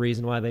that was the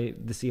reason why the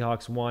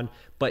Seahawks won.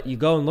 But you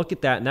go and look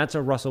at that, and that's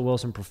a Russell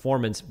Wilson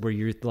performance where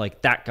you're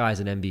like, that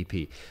guy's an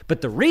MVP. But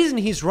the reason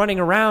he's running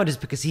around is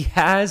because he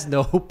has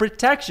no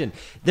protection.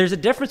 There's a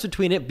difference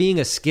between it being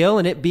a skill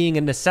and it being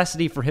a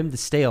necessity for him to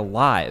stay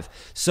alive.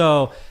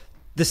 So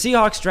the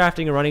Seahawks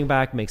drafting a running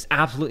back makes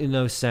absolutely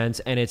no sense,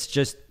 and it's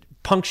just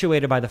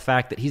punctuated by the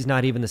fact that he's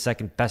not even the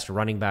second best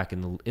running back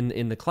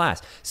in the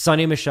class.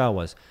 Sonny Michel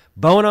was.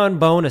 Bone on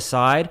bone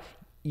aside,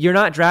 you're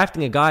not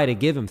drafting a guy to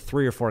give him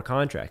 3 or 4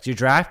 contracts. You're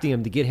drafting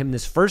him to get him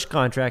this first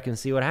contract and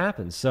see what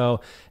happens.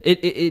 So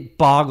it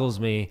boggles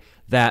me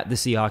that the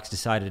Seahawks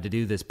decided to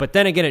do this. But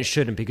then again, it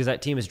shouldn't because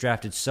that team has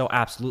drafted so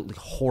absolutely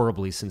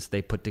horribly since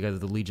they put together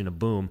the Legion of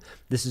Boom.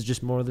 This is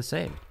just more of the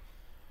same.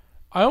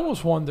 I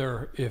almost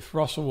wonder if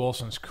Russell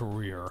Wilson's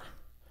career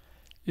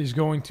is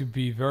going to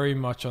be very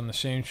much on the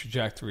same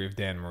trajectory of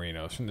Dan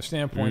Marino's from the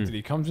standpoint that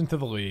he comes into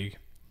the league,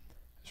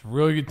 it's a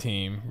really good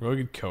team, really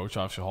good coach,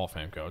 obviously a Hall of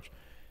Fame coach.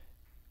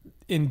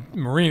 In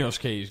Marino's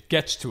case,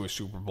 gets to a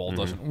Super Bowl,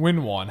 doesn't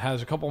win one,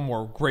 has a couple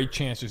more great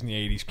chances in the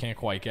 80s, can't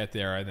quite get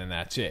there, and then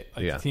that's it.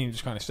 The team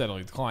just kind of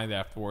steadily declined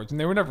afterwards. And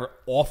they were never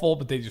awful,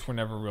 but they just were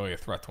never really a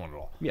threat to win it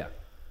all. Yeah.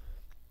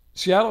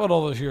 Seattle had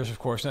all those years, of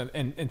course,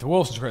 and to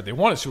Wilson's credit, they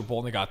won a Super Bowl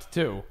and they got to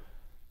 2.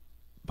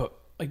 But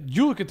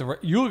you look at the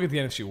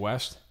NFC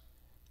West,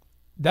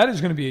 that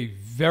is going to be a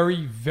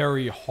very,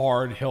 very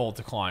hard hill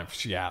to climb for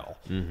Seattle.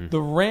 The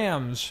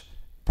Rams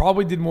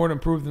probably did more to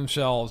improve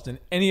themselves than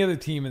any other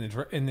team in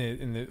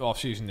the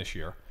offseason this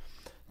year.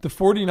 The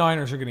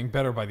 49ers are getting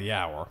better by the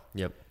hour.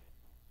 Yep.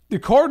 The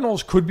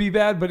Cardinals could be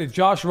bad, but if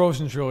Josh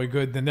Rosen's really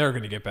good, then they're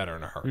going to get better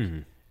in a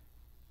hurry.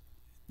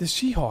 The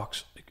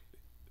Seahawks,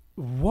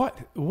 what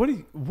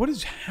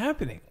is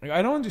happening?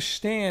 I don't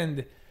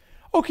understand.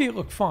 Okay,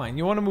 look, fine.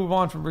 You want to move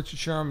on from Richard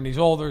Sherman. He's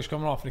older. He's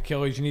coming off an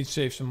Achilles. You need to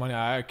save some money.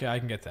 Okay, I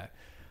can get that.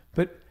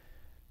 But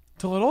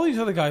to let all these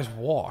other guys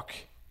walk,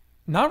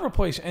 not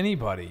replace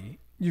anybody,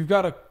 you've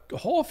got a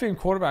Hall of Fame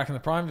quarterback in the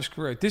prime of his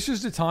career. This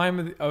is the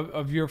time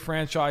of your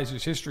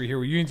franchise's history here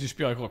where you can just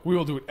be like, look, we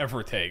will do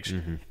whatever it takes.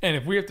 And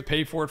if we have to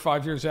pay for it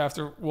 5 years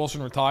after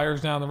Wilson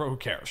retires down the road, who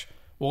cares?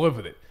 We'll live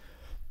with it.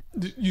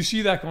 You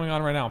see that going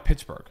on right now in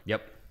Pittsburgh.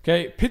 Yep.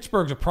 Okay,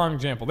 Pittsburgh's a prime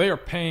example. They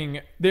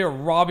are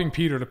robbing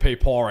Peter to pay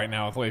Paul right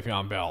now with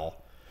Le'Veon Bell.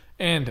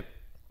 And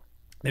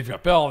they've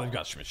got Bell, they've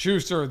got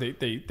Smith-Schuster.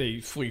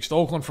 They fleeced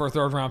Oakland for a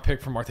third-round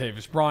pick from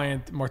Martavis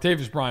Bryant.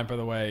 Martavis Bryant, by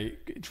the way,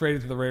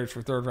 traded to the Raiders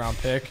for a third-round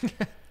pick.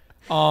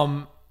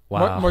 Wow.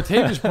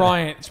 Martavis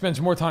Bryant spends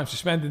more time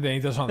suspended than he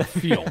does on the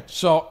field.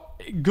 So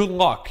good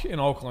luck in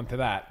Oakland to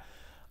that.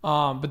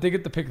 But they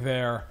get the pick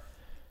there.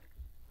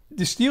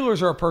 The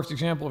Steelers are a perfect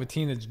example of a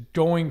team that's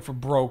going for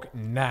broke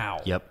now.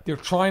 Yep. They're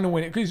trying to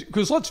win it.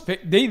 Because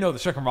they know the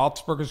second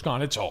Roethlisberger's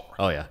gone, it's over.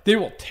 Oh, yeah. They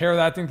will tear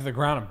that thing to the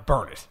ground and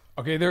burn it.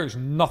 Okay, there's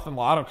nothing.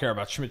 I don't care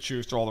about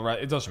Smith-Schuster, all the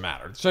rest. It doesn't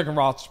matter. The second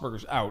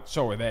Roethlisberger's out,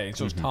 so are they, and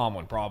so is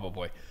Tomlin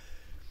probably.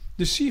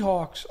 The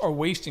Seahawks are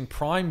wasting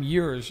prime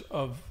years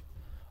of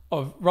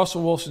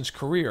Russell Wilson's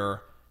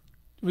career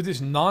with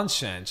this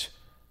nonsense.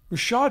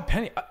 Rashad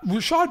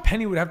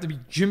Penny would have to be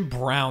Jim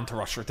Brown to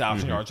rush for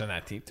 1,000 yards on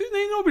that team. There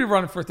ain't nobody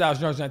running for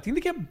 1,000 yards on that team. They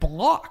get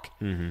blocked.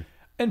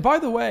 And by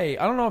the way,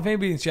 I don't know if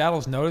anybody in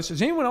Seattle's noticed.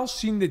 Has anyone else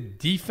seen the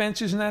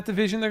defenses in that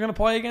division they're going to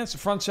play against, the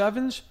front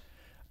sevens?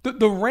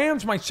 The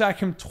Rams might sack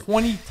him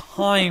 20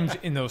 times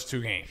in those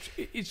 2 games.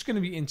 It's going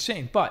to be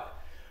insane. But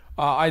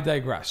I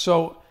digress.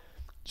 So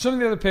some of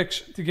the other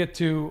picks to get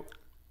to,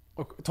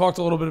 talked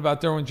a little bit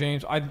about Derwin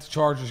James. I think the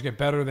Chargers get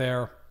better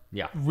there.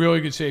 Yeah.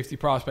 Really good safety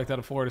prospect out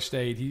of Florida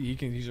State.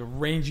 He's a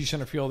rangy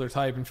center fielder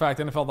type. In fact,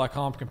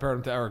 NFL.com compared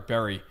him to Eric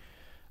Berry.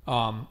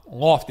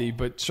 Lofty,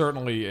 but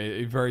certainly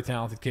a very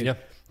talented kid.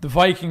 Yep. The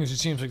Vikings, it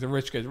seems like the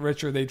rich get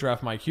richer. They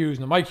draft Mike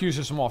Hughes. Now, Mike Hughes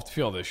has some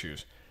off-the-field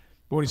issues.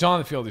 But when he's on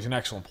the field, he's an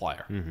excellent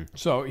player.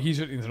 So he's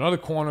another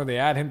corner. They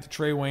add him to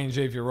Trey Wayne,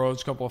 Xavier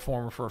Rhodes, a couple of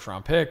former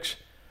first-round picks.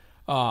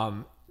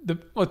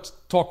 Let's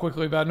talk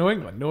quickly about New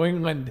England. New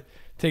England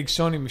takes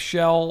Sony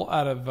Michel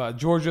out of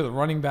Georgia, the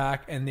running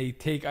back, and they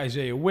take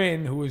Isaiah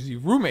Wynn, who is the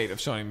roommate of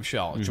Sony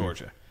Michel at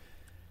Georgia.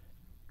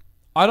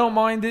 I don't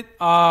mind it.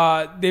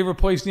 They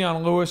replaced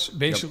Deion Lewis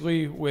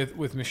basically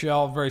with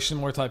Michel, very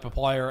similar type of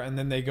player, and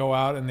then they go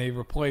out and they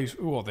replace.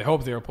 Well, they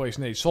hope they replace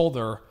Nate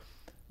Solder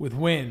with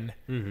Wynn.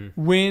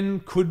 Wynn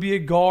could be a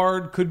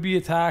guard, could be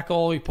a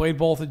tackle. He played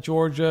both at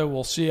Georgia.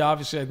 We'll see.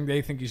 Obviously, I think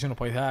they think he's going to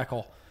play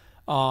tackle.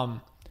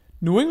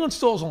 New England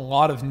still has a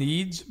lot of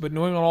needs, but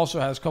New England also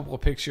has a couple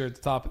of picks here at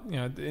the top,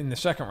 in the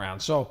second round.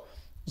 So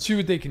let's see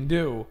what they can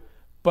do.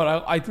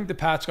 But I think the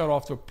Pats got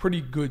off to a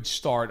pretty good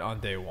start on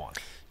day one.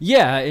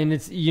 Yeah, and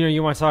it's,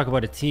 you want to talk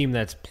about a team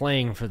that's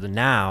playing for the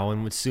now,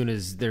 and as soon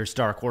as their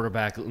star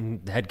quarterback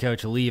and head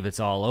coach leave,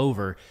 it's all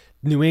over.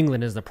 New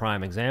England is the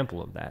prime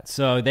example of that.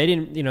 So they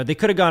didn't, they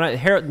could have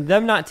gone,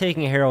 them not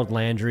taking Harold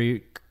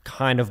Landry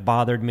kind of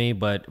bothered me,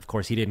 but of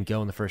course he didn't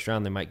go in the first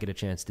round. They might get a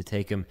chance to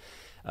take him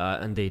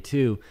on day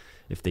two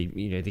if they,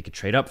 they could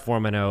trade up for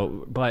him, I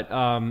know. But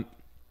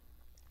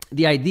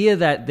the idea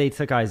that they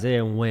took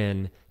Isaiah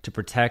Wynn to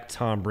protect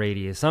Tom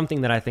Brady is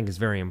something that I think is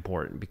very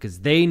important, because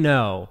they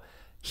know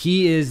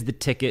he is the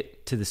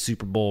ticket to the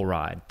Super Bowl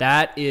ride.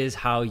 That is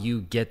how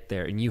you get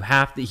there. And you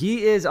have to,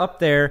 he is up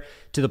there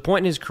to the point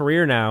in his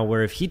career now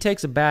where if he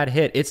takes a bad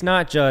hit, it's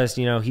not just,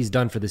 he's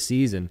done for the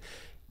season.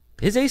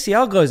 His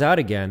ACL goes out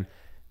again.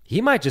 He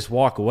might just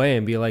walk away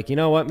and be like, you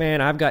know what,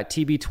 man, I've got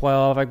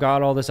TB12. I've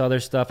got all this other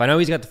stuff. I know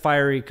he's got the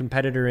fiery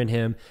competitor in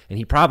him, and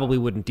he probably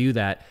wouldn't do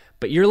that.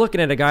 But you're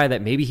looking at a guy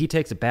that maybe he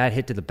takes a bad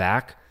hit to the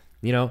back.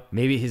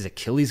 Maybe his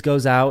Achilles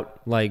goes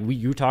out. Like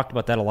you talked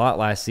about that a lot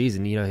last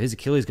season. his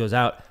Achilles goes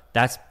out.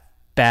 That's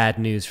bad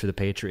news for the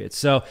Patriots.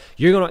 So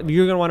you're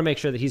gonna want to make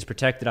sure that he's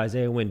protected.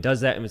 Isaiah Wynn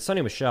does that. And with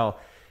Sonny Michel,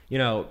 you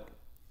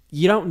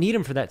don't need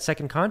him for that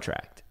second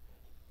contract.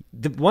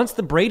 Once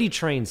the Brady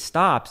train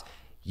stops,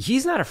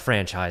 he's not a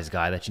franchise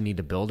guy that you need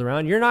to build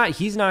around.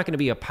 He's not going to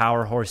be a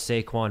power horse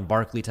Saquon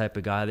Barkley type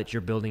of guy that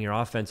you're building your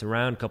offense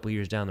around a couple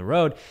years down the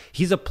road.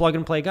 He's a plug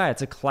and play guy.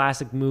 It's a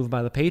classic move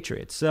by the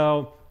Patriots.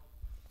 So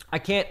I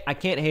can't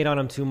hate on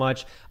them too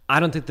much. I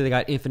don't think that they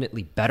got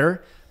infinitely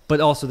better, but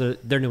also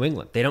they're New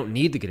England. They don't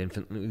need to get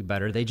infinitely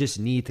better. They just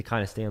need to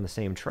kind of stay on the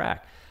same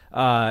track.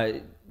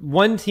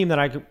 One team that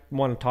I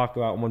want to talk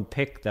about, one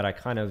pick that I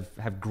kind of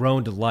have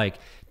grown to like,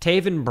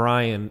 Taven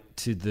Bryan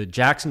to the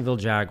Jacksonville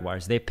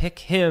Jaguars. They pick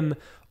him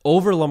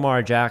over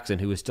Lamar Jackson,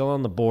 who is still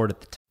on the board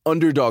at the time.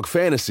 Underdog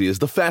Fantasy is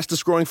the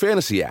fastest-growing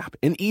fantasy app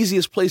and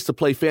easiest place to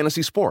play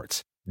fantasy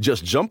sports.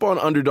 Just jump on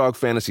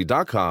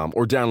UnderdogFantasy.com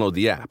or download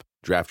the app.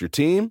 Draft your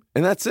team,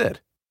 and that's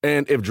it.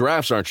 And if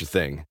drafts aren't your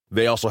thing,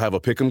 they also have a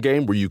pick'em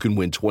game where you can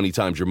win 20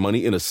 times your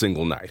money in a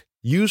single night.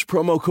 Use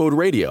promo code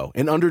RADIO,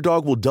 and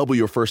Underdog will double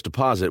your first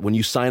deposit when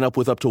you sign up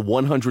with up to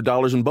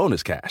 $100 in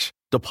bonus cash.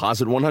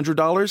 Deposit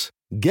 $100,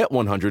 get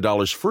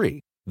 $100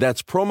 free.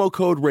 That's promo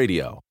code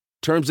RADIO.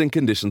 Terms and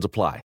conditions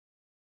apply.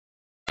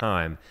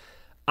 I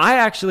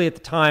actually, at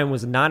the time,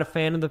 was not a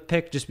fan of the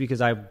pick just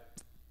because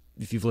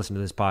if you've listened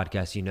to this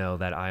podcast, you know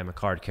that I am a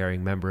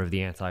card-carrying member of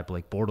the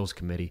anti-Blake Bortles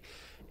committee.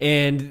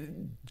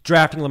 And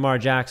drafting Lamar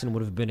Jackson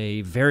would have been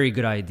a very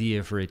good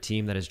idea for a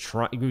team that is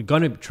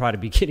going to try to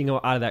be getting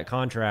out of that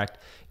contract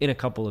in a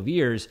couple of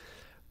years.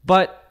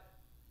 But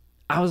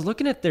I was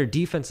looking at their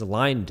defensive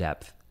line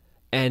depth,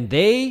 and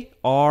they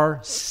are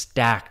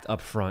stacked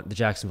up front, the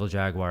Jacksonville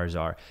Jaguars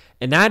are.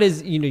 And that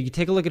is, you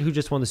take a look at who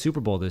just won the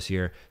Super Bowl this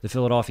year, the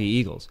Philadelphia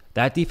Eagles.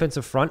 That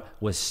defensive front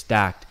was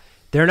stacked.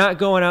 They're not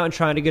going out and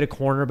trying to get a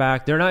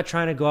cornerback. They're not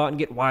trying to go out and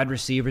get wide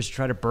receivers to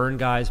try to burn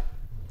guys.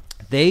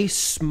 They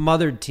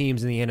smothered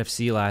teams in the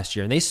NFC last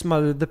year, and they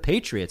smothered the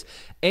Patriots.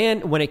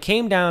 And when it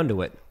came down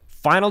to it,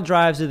 final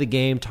drives of the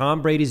game,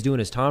 Tom Brady's doing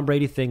his Tom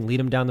Brady thing, lead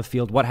him down the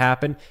field. What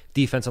happened?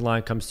 Defensive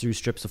line comes through,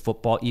 strips the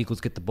football.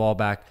 Eagles get the ball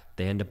back.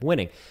 They end up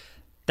winning.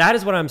 That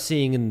is what I'm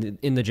seeing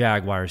in the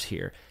Jaguars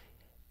here.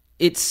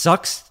 It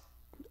sucks,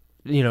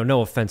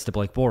 no offense to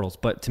Blake Bortles,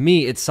 but to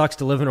me, it sucks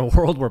to live in a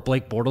world where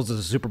Blake Bortles is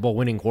a Super Bowl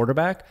winning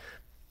quarterback.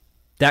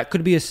 That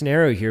could be a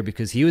scenario here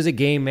because he was a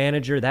game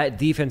manager. That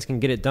defense can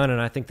get it done, and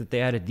I think that they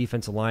had a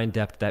defensive line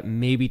depth that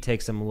maybe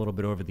takes them a little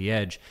bit over the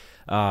edge.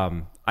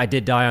 I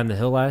did die on the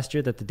hill last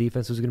year that the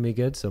defense was going to be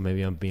good, so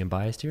maybe I'm being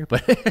biased here.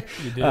 But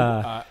you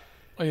did.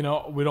 We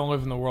don't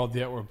live in the world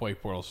yet where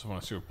Blake Bortles has won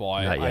a Super Bowl.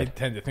 I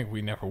tend to think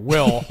we never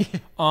will.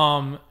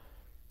 And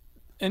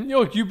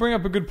you bring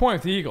up a good point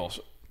with the Eagles.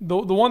 The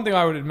one thing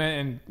I would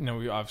admit, and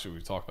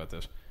we've talked about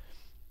this,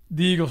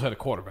 the Eagles had a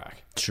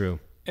quarterback. True.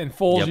 And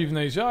Foles, even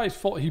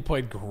though he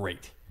played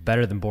great.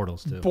 Better than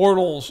Bortles, too.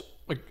 Bortles,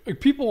 like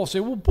people will say,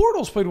 well,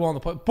 Bortles played well in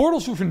the play.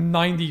 Bortles threw for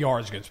 90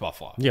 yards against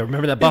Buffalo. Yeah,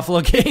 remember that Buffalo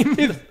game?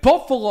 If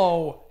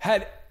Buffalo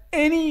had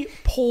any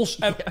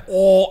pulse at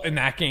all in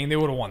that game, they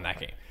would have won that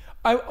game.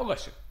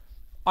 Listen,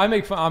 I'm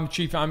a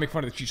Chief, I make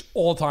fun of the Chiefs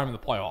all the time in the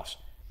playoffs.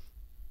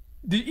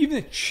 Even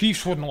the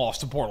Chiefs wouldn't have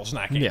lost to Bortles in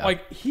that game. Yeah.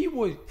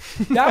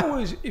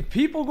 If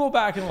people go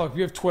back and look, if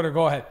you have Twitter,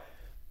 go ahead.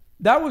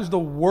 That was the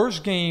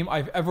worst game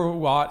I've ever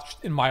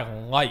watched in my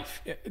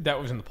life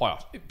that was in the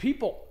playoffs.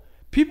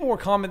 People were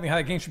commenting how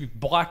that game should be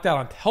blacked out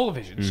on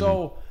television. Mm-hmm.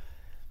 So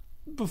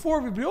before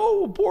everybody,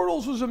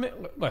 Bortles was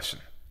listen,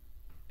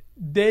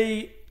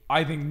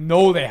 I think,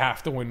 know they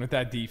have to win with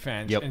that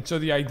defense. Yep. And so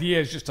the idea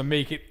is just to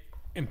make it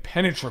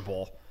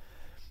impenetrable.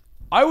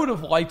 I would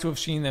have liked to have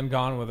seen them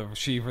gone with a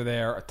receiver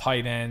there, a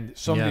tight end,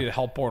 somebody to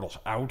help Bortles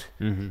out.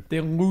 Mm-hmm.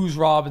 They lose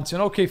Robinson.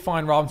 Okay,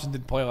 fine, Robinson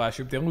didn't play last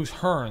year, but they lose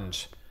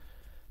Hearns.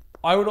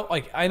 I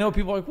know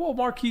people are like, well,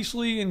 Marquise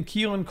Lee and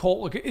Keelan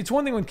Cole. Look, it's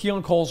one thing when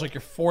Keelan Cole's like your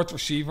fourth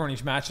receiver and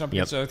he's matching up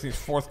against his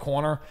fourth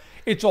corner.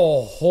 It's a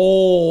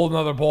whole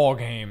nother ball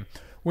game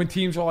when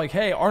teams are like,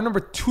 hey, our number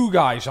 2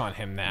 guy's on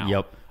him now.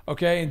 Yep.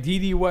 Okay, and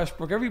D.D.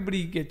 Westbrook,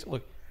 everybody gets,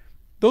 look,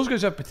 those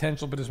guys have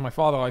potential, but as my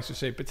father likes to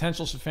say,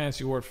 potential's a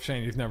fancy word for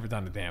saying you've never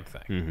done a damn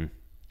thing. Mm-hmm.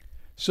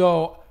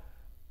 So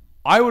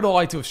I would have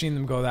liked to have seen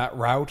them go that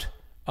route.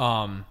 They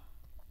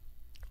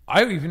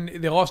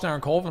lost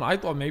Aaron Colvin. I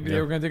thought maybe they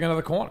were going to take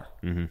another corner.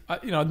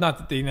 Mm-hmm. Not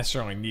that they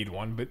necessarily need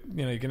one, but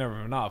you can never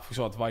have enough. We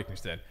saw what the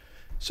Vikings did.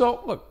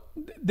 So look,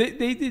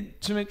 they did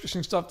some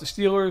interesting stuff. The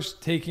Steelers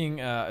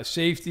taking a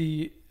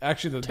safety,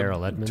 actually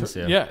Terrell Edmonds,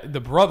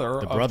 the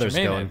brother of brother's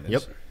Jermaine going.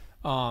 Edmonds.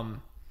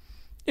 Yep.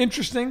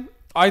 Interesting.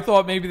 I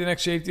thought maybe the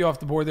next safety off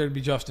the board there would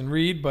be Justin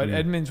Reed, but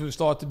Edmonds was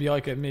thought to be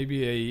like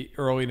maybe a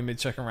early to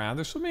mid-second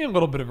rounder, so maybe a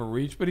little bit of a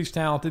reach, but he's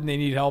talented and they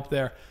need help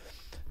there.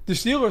 The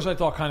Steelers, I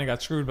thought, kind of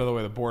got screwed by the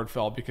way the board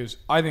fell because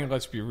I think,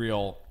 let's be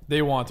real,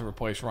 they want to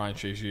replace Ryan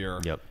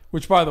Shazier. Yep.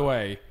 Which, by the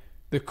way,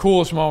 the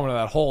coolest moment of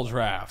that whole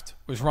draft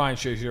was Ryan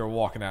Shazier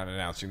walking out and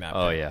announcing that.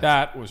 Oh, pick. yeah.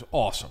 That was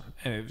awesome.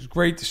 And it was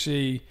great to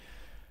see.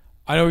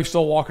 I know he's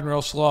still walking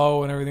real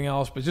slow and everything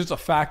else, but just the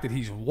fact that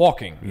he's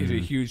walking is a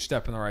huge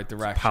step in the right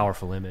direction.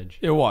 Powerful image.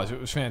 It was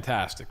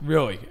fantastic.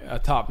 Really,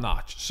 top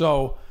notch.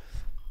 So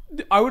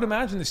I would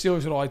imagine the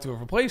Steelers would like to have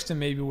replaced him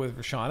maybe with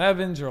Rashaan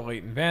Evans or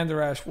Leighton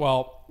Vander Esch.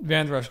 Well,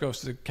 Vander Esch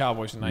goes to the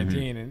Cowboys in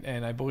 19,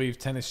 and I believe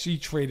Tennessee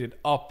traded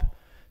up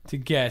to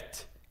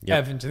get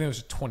Evans. I think it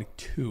was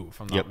 22,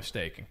 if I'm not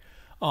mistaken.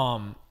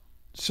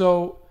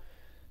 So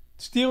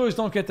Steelers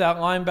don't get that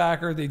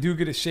linebacker. They do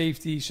get a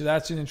safety, so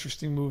that's an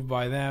interesting move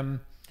by them.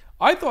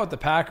 I thought the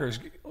Packers,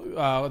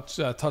 let's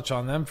touch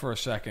on them for a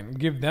second,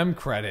 give them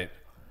credit.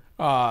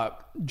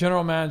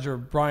 General Manager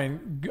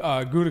Brian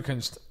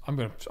Gutekunst, I'm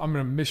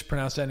gonna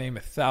mispronounce that name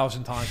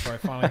 1,000 times before I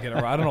finally get it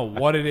right. I don't know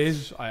what it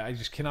is. I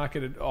just cannot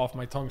get it off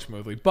my tongue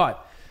smoothly.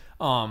 But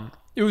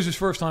it was his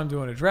first time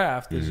doing a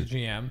draft as a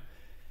GM.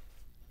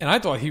 And I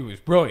thought he was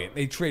brilliant.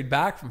 They trade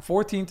back from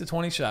 14 to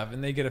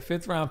 27. They get a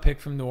 5th-round pick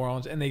from New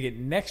Orleans, and they get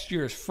next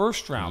year's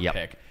first-round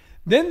pick.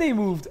 Then they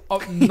moved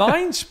up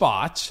 9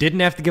 spots. Didn't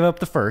have to give up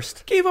the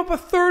first. Gave up a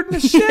 3rd and a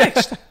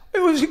 6th.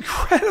 It was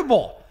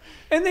incredible.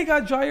 And they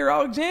got Jair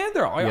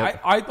Alexander.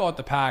 I thought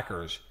the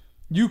Packers,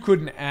 you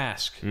couldn't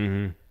ask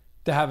to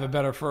have a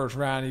better first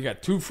round. You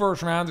got 2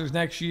 first-rounders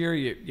next year.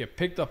 You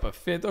picked up a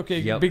 5th.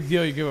 Okay, big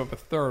deal. You give up a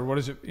 3rd. What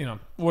is it?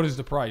 What is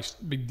the price?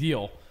 Big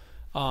deal.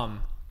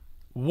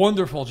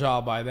 Wonderful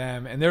job by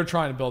them, and they're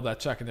trying to build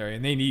that secondary,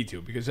 and they need to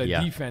because that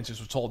defense is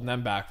what's holding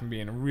them back from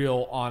being a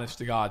real,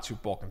 honest-to-God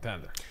Super Bowl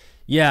contender.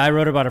 Yeah, I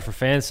wrote about it for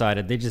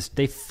Fansided.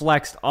 They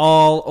flexed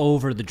all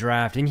over the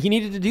draft, and he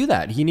needed to do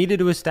that. He needed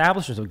to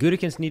establish himself.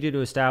 Gutekunst needed to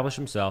establish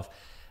himself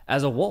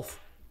as a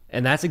Wolf,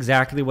 and that's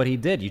exactly what he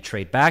did. You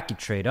trade back, you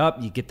trade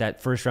up, you get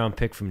that first-round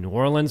pick from New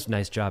Orleans.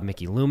 Nice job,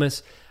 Mickey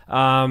Loomis.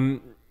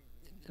 The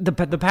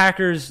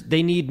Packers,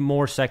 they need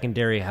more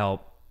secondary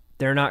help.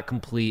 They're not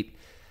complete.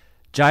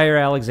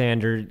 Jair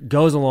Alexander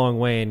goes a long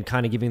way in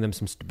kind of giving them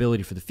some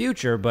stability for the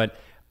future, but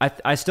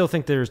I still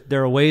think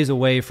they're a ways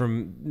away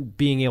from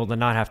being able to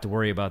not have to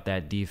worry about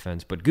that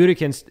defense. But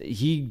Gutekunst,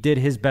 he did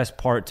his best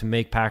part to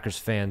make Packers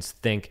fans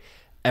think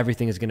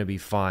everything is going to be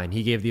fine.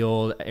 He gave the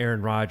old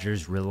Aaron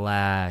Rodgers,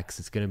 relax,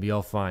 it's going to be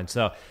all fine.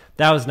 So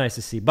that was nice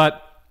to see.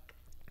 But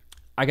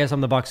I guess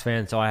I'm the Bucs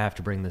fan, so I have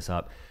to bring this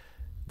up.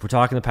 If we're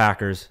talking the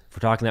Packers, if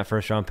we're talking that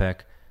first-round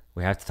pick,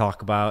 we have to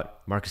talk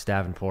about Marcus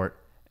Davenport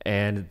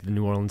and the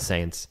New Orleans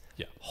Saints.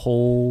 Yeah.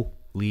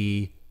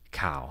 Holy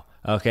cow.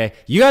 Okay?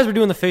 You guys were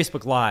doing the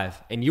Facebook Live,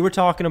 and you were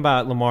talking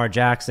about Lamar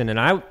Jackson, and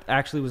I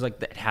actually was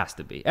like, it has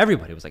to be.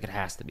 Everybody was like, it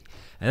has to be.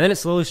 And then it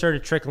slowly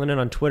started trickling in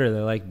on Twitter.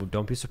 They're like, well,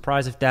 don't be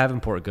surprised if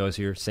Davenport goes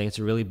here. Saints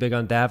are really big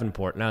on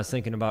Davenport. And I was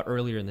thinking about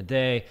earlier in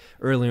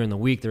the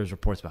week, there was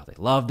reports about they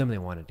loved him, they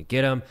wanted to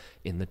get him.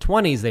 In the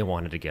 20s, they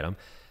wanted to get him.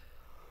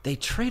 They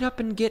trade up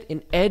and get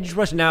an edge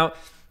rush. Now,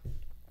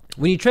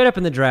 when you trade up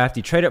in the draft,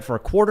 you trade up for a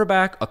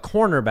quarterback, a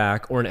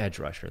cornerback, or an edge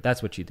rusher.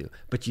 That's what you do.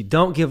 But you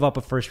don't give up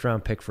a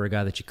first-round pick for a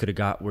guy that you could have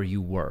got where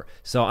you were.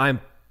 So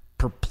I'm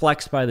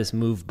perplexed by this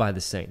move by the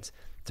Saints.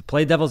 To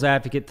play devil's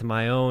advocate to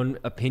my own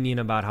opinion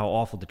about how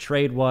awful the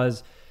trade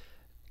was,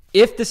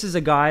 if this is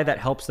a guy that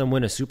helps them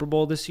win a Super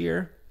Bowl this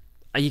year,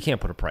 you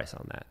can't put a price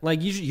on that.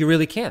 Like, you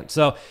really can't.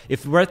 So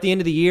if we're at the end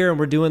of the year and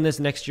we're doing this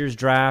next year's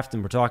draft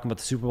and we're talking about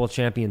the Super Bowl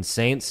champion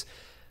Saints,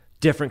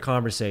 different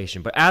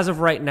conversation. But as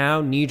of right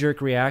now, knee-jerk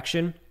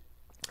reaction,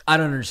 I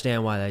don't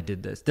understand why they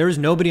did this. There was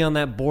nobody on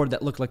that board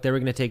that looked like they were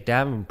going to take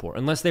Davenport,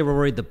 unless they were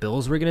worried the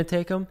Bills were going to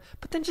take him.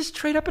 But then just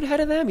trade up ahead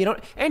of them.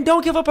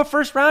 Don't give up a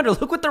first-rounder.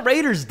 Look what the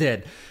Raiders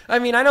did. I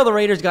mean, I know the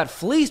Raiders got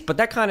fleeced, but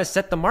that kind of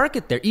set the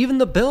market there. Even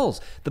the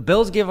Bills. The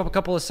Bills gave up a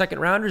couple of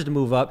second-rounders to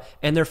move up,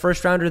 and their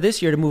first-rounder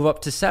this year to move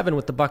up to 7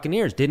 with the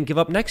Buccaneers. Didn't give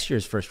up next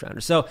year's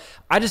first-rounder. So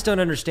I just don't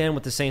understand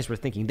what the Saints were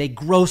thinking. They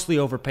grossly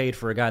overpaid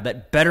for a guy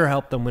that better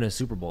help them win a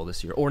Super Bowl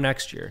this year or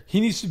next year. He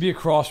needs to be a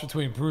cross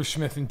between Bruce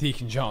Smith and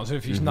Deacon Jones.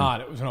 If he's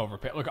not, it was an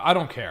overpay. Look, I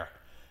don't care.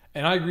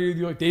 And I agree with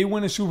you. Like, they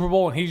win a Super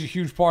Bowl and he's a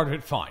huge part of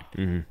it,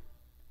 fine.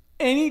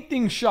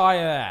 Anything shy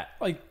of that,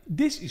 like,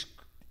 this is...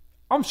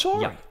 I'm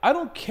sorry. Yeah. I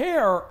don't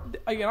care.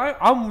 Again,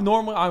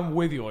 I'm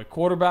with you. Like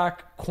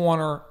quarterback,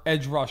 corner,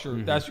 edge rusher.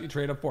 That's what you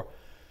trade up for.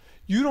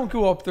 You don't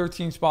go up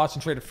 13 spots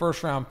and trade a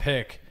first-round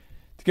pick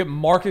to get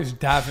Marcus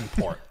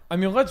Davenport. I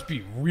mean, let's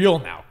be real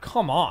now.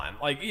 Come on.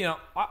 Like,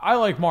 I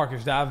like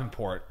Marcus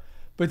Davenport,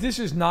 but this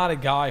is not a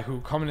guy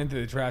who coming into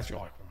the draft, you're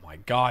like, oh my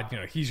God,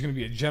 he's going to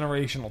be a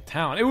generational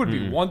talent. It would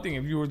be one thing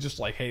if you were just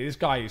like, hey, this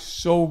guy is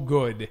so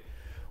good,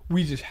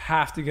 we just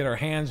have to get our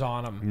hands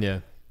on him. Yeah.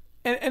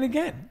 And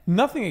again,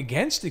 nothing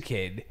against the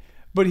kid,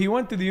 but he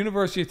went to the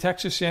University of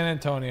Texas, San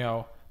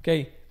Antonio.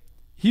 Okay,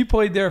 he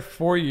played there for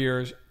 4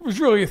 years. It was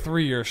really a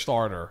 3-year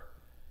starter.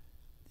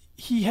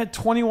 He had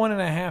 21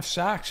 and a half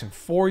sacks in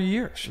 4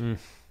 years.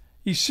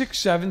 He's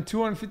 6'7",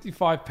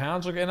 255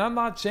 pounds. And I'm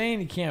not saying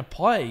he can't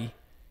play.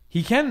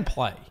 He can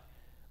play.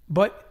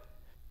 But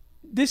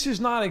this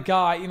is not a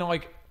guy,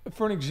 like,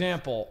 for an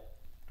example,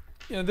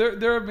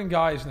 there have been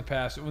guys in the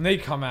past that when they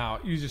come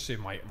out, you just say,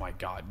 my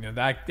God,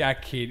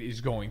 that kid is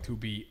going to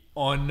be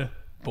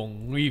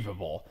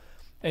unbelievable.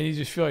 And you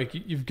just feel like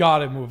you've got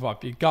to move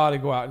up. You've got to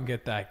go out and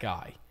get that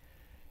guy.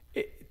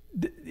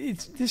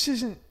 This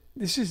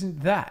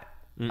isn't that.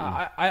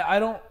 I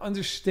don't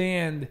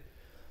understand,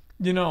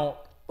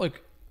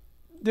 like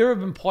there have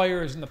been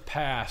players in the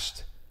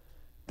past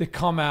that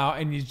come out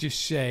and you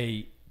just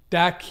say,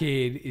 that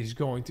kid is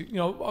going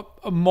to,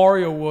 a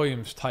Mario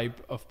Williams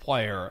type of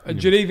player, a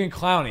Jadeveon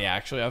Clowney,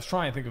 actually. I was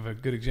trying to think of a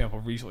good example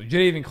recently.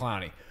 Jadeveon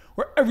Clowney,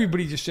 where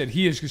everybody just said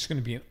he is just going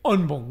to be an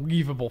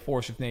unbelievable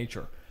force of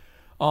nature.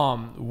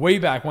 Way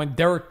back when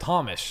Derek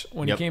Thomas,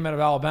 when he came out of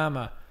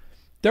Alabama,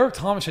 Derek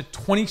Thomas had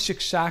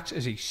 26 sacks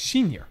as a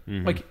senior.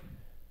 Like,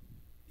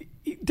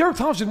 Derek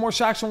Thomas had more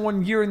sacks in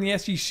 1 year in the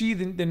SEC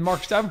than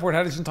Marcus Davenport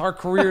had his entire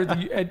career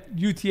at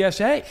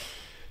UTSA.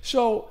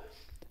 So,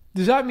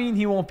 does that mean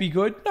he won't be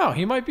good? No,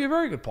 he might be a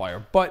very good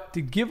player. But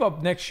to give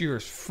up next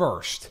year's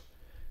first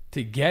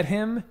to get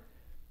him,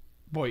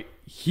 boy,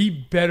 he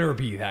better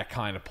be that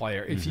kind of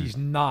player. If he's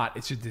not,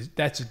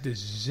 that's a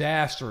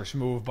disastrous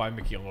move by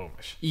Mickey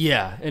Loomis.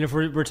 Yeah, and if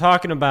we're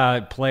talking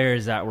about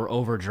players that were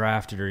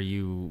overdrafted or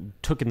you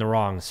took in the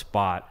wrong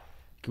spot,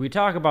 can we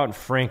talk about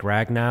Frank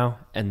Ragnow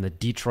and the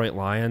Detroit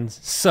Lions?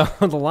 So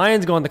the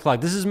Lions go on the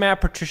clock. This is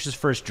Matt Patricia's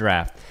first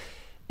draft.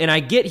 And I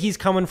get he's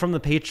coming from the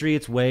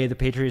Patriots way, the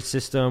Patriots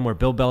system, where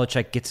Bill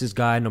Belichick gets his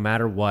guy no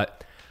matter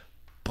what.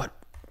 But,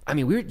 I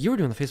mean, you were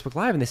doing the Facebook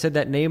Live, and they said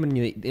that name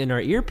in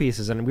our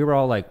earpieces, and we were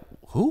all like,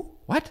 who?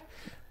 What?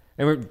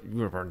 And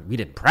we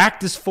didn't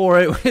practice for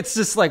it. It's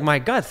just like, my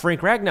God, Frank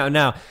Ragnow.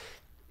 Now,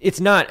 it's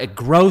not a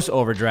gross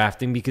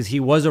overdrafting because he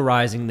was a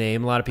rising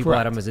name. A lot of people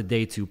had him as a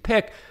day 2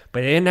 pick,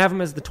 but they didn't have him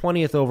as the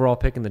 20th overall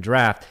pick in the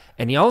draft.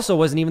 And he also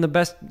wasn't even the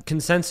best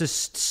consensus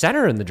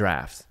center in the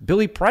draft.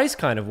 Billy Price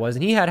kind of was,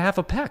 and he had half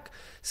a peck.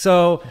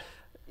 So,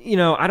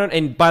 I don't.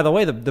 And by the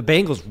way, the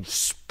Bengals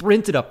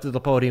sprinted up to the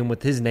podium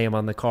with his name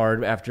on the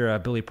card after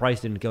Billy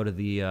Price didn't go to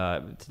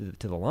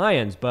the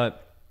Lions.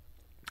 But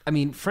I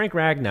mean, Frank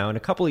Ragnow, in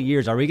a couple of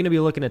years, are we going to be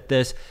looking at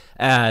this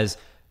as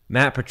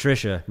Matt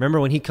Patricia? Remember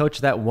when he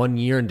coached that 1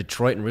 year in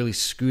Detroit and really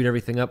screwed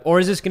everything up? Or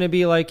is this going to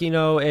be like,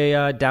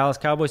 a Dallas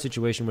Cowboys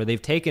situation where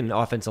they've taken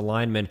offensive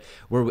linemen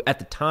where at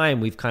the time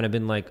we've kind of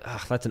been like,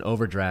 oh, that's an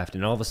overdraft.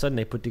 And all of a sudden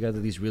they put together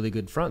these really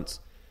good fronts.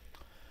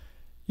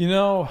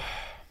 Ragnow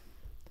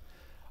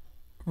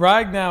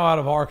out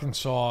of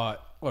Arkansas,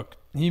 look,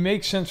 he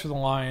makes sense for the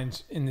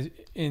Lions in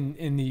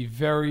the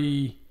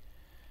very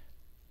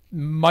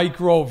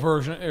micro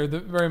version, or the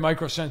very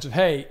micro sense of,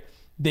 hey,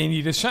 they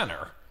need a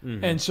center.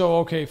 And so,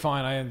 okay,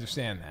 fine, I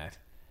understand that.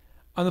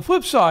 On the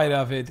flip side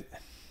of it,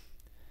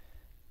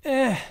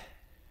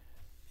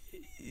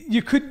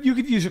 you could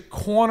use a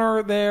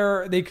corner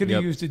there. They could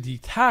have used a D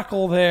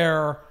tackle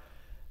there.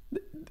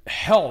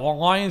 Hell, the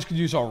Lions could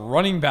use a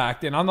running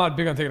back. And I'm not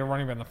big on taking a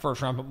running back in the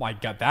first round, but my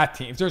God, that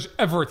team, if there's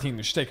ever a team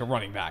that should take a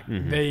running back,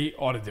 they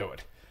ought to do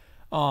it.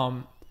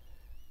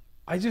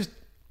 I just,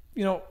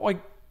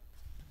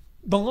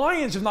 the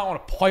Lions have not won a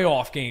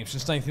playoff game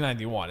since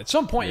 1991. At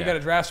some point, you got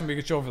to draft somebody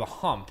to get you over the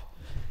hump.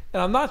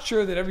 And I'm not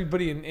sure that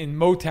everybody in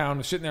Motown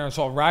was sitting there and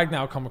saw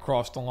Ragnow come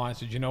across the line and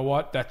said, you know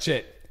what? That's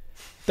it.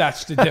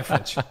 That's the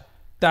difference.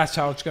 That's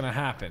how it's going to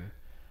happen.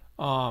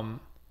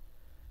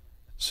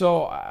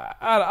 So,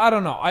 I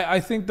don't know. I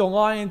think the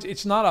Lions,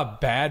 it's not a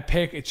bad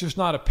pick. It's just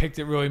not a pick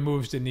that really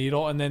moves the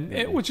needle, and then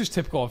which is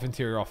typical of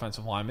interior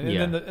offensive linemen.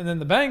 And then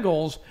the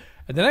Bengals,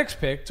 at the next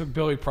pick, took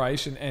Billy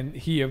Price, and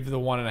he of the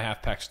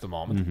 1.5 pecks at the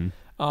moment.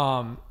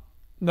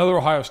 Another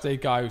Ohio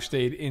State guy who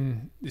stayed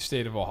in the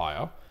state of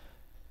Ohio.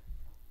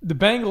 The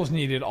Bengals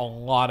needed a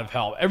lot of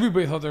help.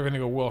 Everybody thought they were going to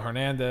go Will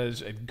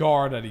Hernandez at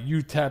guard at a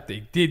UTEP. They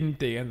didn't.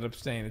 They ended up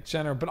staying at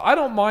center. But I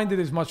don't mind it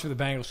as much for the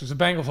Bengals because the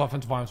Bengals'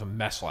 offensive line was a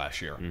mess last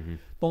year.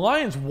 The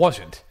Lions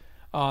wasn't.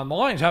 The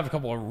Lions have a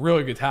couple of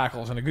really good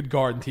tackles and a good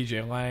guard in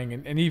TJ Lang,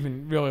 and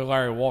even really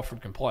Larry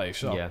Walford can play.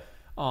 So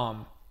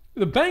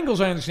the Bengals,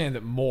 I understand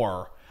it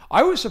more.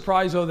 I was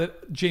surprised, though,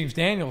 that James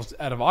Daniels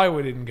out of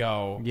Iowa didn't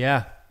go.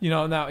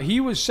 Now he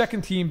was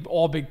second team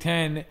All Big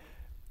Ten,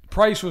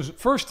 Price was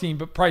first team,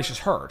 but Price is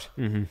hurt.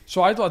 Mm-hmm.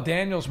 So I thought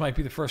Daniels might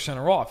be the first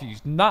center off.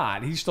 He's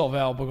not. He's still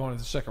available going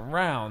into the second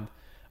round.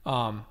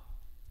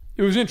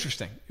 It was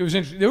interesting.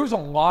 There was a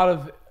lot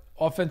of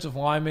offensive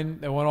linemen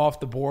that went off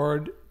the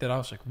board that I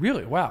was like,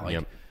 really? Wow.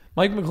 Like,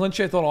 Mike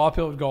McGlinchey, I thought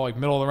Opel would go like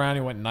middle of the round.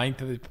 He went 9th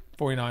to the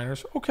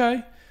 49ers.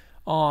 Okay.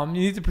 You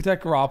need to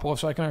protect Garoppolo,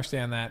 so I can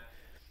understand that.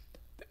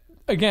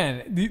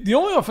 Again, the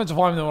only offensive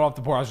lineman that went off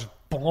the board I was just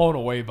blown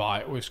away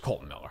by was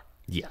Colton Miller.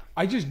 Yeah.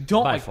 I just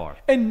don't by like, far.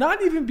 And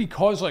not even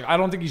because like I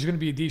don't think he's going to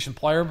be a decent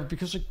player, but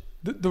because like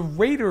the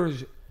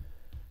Raiders,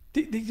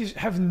 they just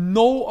have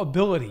no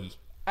ability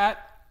at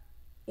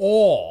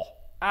all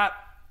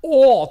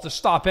to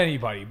stop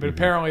anybody. But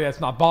apparently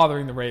that's not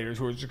bothering the Raiders,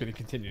 who are just going to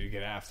continue to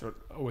get after it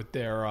with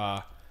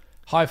their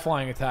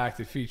high-flying attack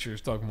that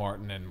features Doug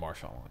Martin and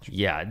Marshawn Lynch.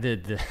 Yeah,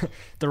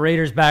 the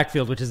Raiders'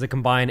 backfield, which is a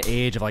combined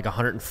age of like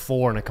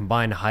 104 and a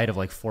combined height of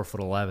like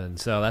 4'11",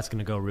 so that's going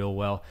to go real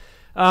well.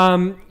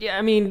 Yeah,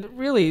 I mean,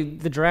 really,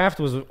 the draft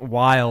was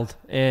wild,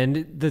 and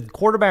the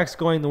quarterbacks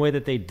going the way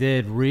that they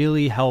did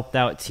really helped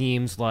out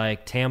teams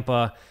like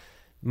Tampa,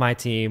 my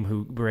team,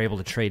 who were able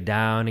to trade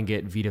down and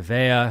get Vita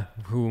Vea,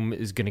 whom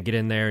is going to get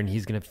in there, and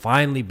he's going to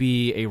finally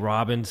be a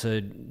Robin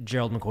to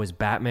Gerald McCoy's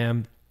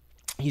Batman.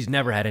 He's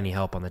never had any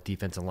help on the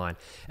defensive line.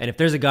 And if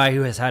there's a guy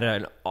who has had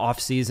an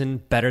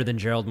offseason better than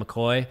Gerald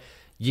McCoy,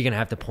 you're going to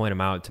have to point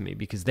him out to me,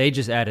 because they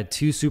just added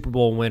 2 Super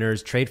Bowl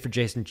winners, trade for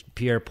Jason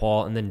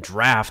Pierre-Paul, and then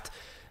draft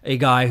a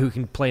guy who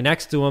can play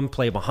next to him,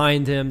 play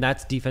behind him.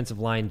 That's defensive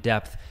line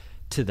depth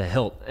to the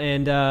hilt.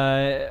 And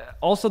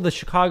also the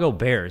Chicago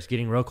Bears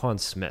getting Roquan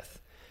Smith.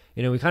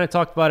 You know, we kind of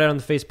talked about it on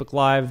the Facebook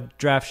Live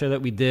draft show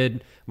that we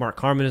did. Mark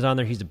Carman is on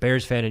there. He's a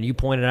Bears fan, and you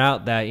pointed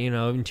out that, you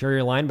know,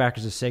 interior linebacker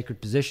is a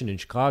sacred position in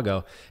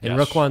Chicago. And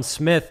yes. Roquan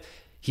Smith,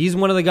 he's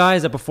one of the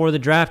guys that before the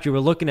draft you were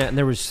looking at, and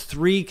there was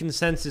 3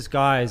 consensus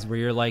guys where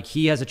you're like,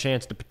 he has a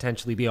chance to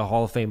potentially be a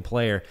Hall of Fame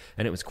player.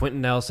 And it was Quentin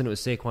Nelson, it was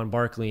Saquon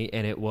Barkley,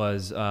 and it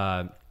was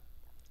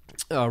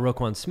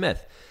Roquan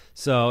Smith.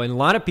 So, and a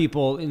lot of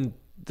people in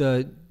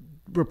the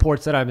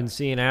reports that I've been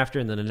seeing after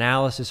and the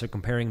analysis are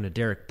comparing him to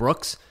Derek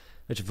Brooks,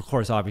 which of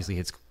course obviously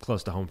hits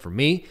close to home for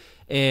me.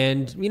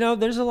 And, you know,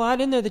 there's a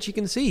lot in there that you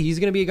can see. He's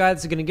going to be a guy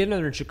that's going to get in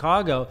there in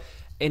Chicago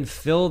and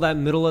fill that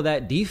middle of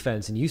that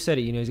defense. And you said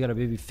it, you know, he's going to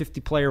be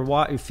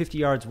 50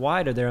 yards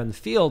wider there on the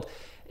field.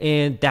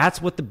 And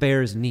that's what the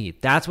Bears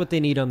need. That's what they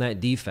need on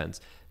that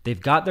defense. They've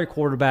got their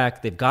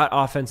quarterback. They've got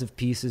offensive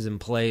pieces in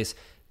place.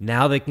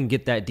 Now they can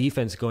get that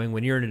defense going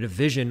when you're in a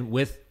division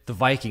with the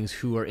Vikings,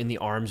 who are in the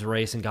arms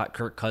race and got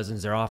Kirk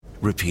Cousins. They're off.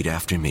 Repeat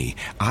after me.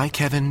 I,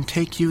 Kevin,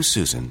 take you,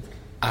 Susan.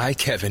 I,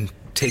 Kevin,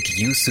 take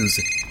you,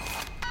 Susan.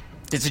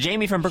 It's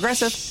Jamie from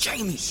Progressive.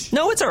 Jamie!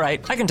 No, it's all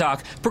right. I can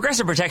talk.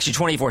 Progressive protects you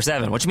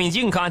 24/7, which means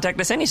you can contact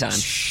us anytime.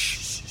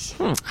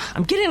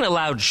 I'm getting a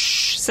loud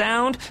shh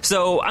sound,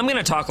 so I'm going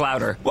to talk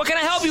louder. What can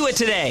I help you with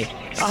today?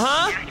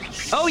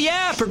 Oh,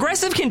 yeah,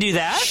 Progressive can do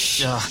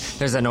that. Ugh,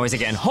 there's that noise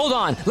again. Hold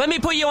on. Let me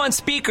put you on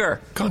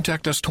speaker.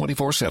 Contact us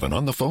 24/7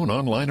 on the phone,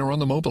 online, or on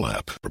the mobile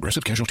app.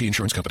 Progressive Casualty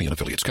Insurance Company and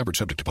affiliates. Covered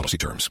subject to policy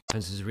terms.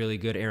 This is really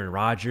good. Aaron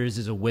Rodgers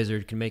is a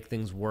wizard, can make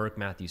things work.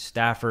 Matthew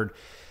Stafford.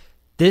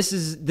 This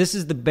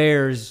is the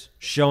Bears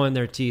showing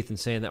their teeth and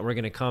saying that we're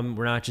going to come.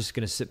 We're not just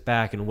going to sit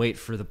back and wait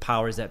for the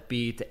powers that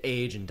be to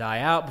age and die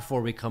out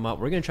before we come up.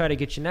 We're going to try to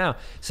get you now.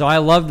 So I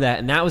love that,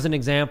 and that was an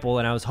example,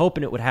 and I was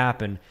hoping it would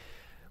happen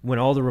when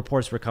all the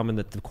reports were coming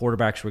that the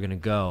quarterbacks were going to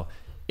go.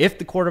 If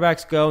the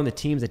quarterbacks go and the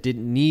teams that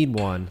didn't need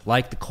one,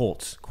 like the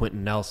Colts,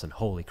 Quentin Nelson,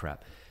 holy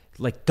crap.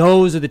 Like,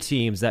 those are the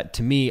teams that,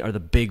 to me, are the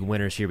big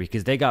winners here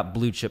because they got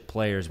blue-chip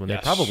players when they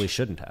probably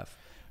shouldn't have.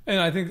 And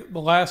I think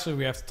lastly,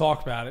 we have to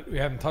talk about it. We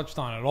haven't touched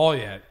on it at all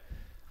yet.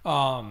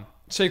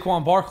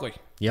 Saquon Barkley.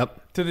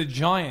 Yep. To the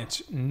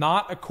Giants,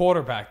 not a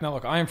quarterback. Now,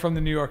 look, I am from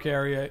the New York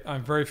area.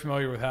 I'm very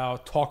familiar with how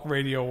talk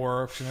radio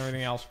works and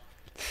everything else.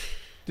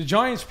 The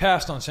Giants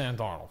passed on Sam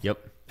Darnold. Yep.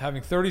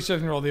 Having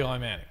 37-year-old Eli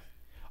Manning.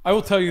 I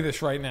will tell you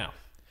this right now.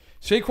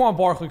 Saquon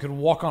Barkley could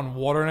walk on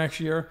water next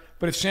year,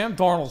 but if Sam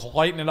Darnold's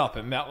lighting it up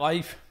in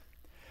MetLife,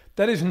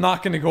 that is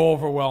not going to go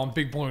over well in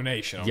Big Blue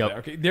Nation. There.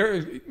 Okay, there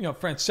is,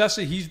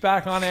 Francesa, he's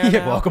back on air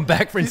now. Welcome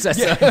back,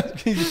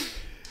 Francesa.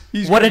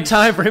 What a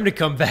time for him to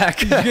come back.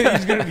 He's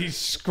going to be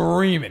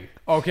screaming.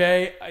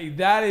 Okay,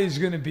 that is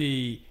going to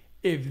be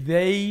if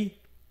they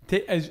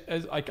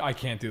I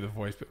can't do the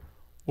voice, but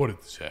what a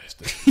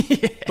disaster,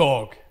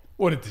 dog.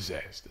 What a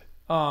disaster.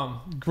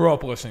 Grew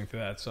up listening to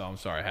that, so I'm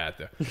sorry I had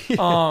to.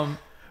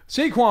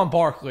 Saquon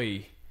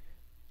Barkley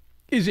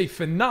is a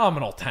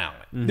phenomenal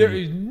talent. Mm-hmm. There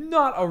is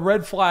not a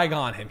red flag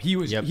on him. He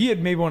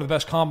had maybe one of the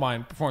best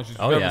combine performances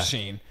we've ever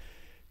seen.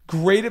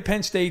 Great at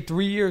Penn State,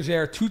 3 years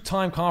there,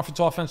 2-time conference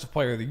offensive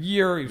player of the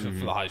year. He was for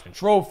the Heisman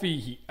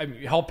Trophy.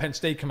 He helped Penn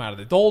State come out of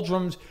the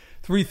doldrums,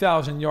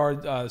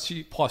 3,000-yard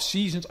plus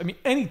seasons.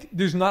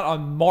 There's not a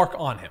mark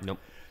on him. Nope.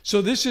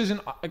 So this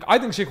isn't, I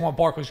think Saquon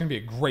Barkley is going to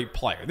be a great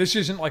player. This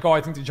isn't like, I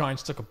think the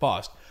Giants took a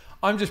bust.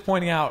 I'm just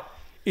pointing out,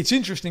 it's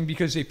interesting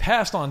because they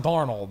passed on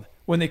Darnold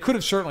when they could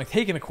have certainly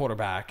taken a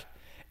quarterback,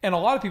 And a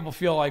lot of people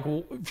feel like,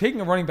 well,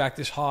 taking a running back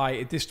this high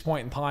at this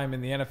point in time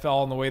in the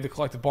NFL and the way the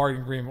collective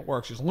bargaining agreement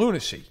works is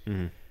lunacy.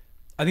 Mm-hmm.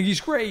 I think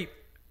he's great.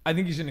 I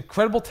think he's an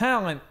incredible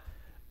talent.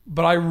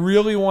 But I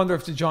really wonder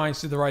if the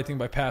Giants did the right thing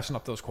by passing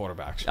up those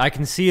quarterbacks. I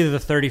can see the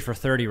 30 for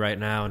 30 right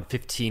now in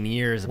 15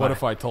 years. What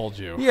if I told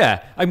you?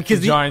 Yeah. I mean, the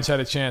Giants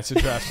had a chance to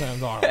draft Sam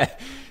Darnold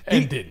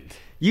and didn't.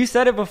 You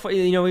said it before.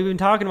 You know, we've been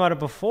talking about it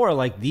before.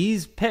 Like,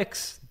 these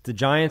picks, the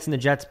Giants and the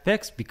Jets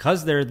picks,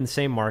 because they're in the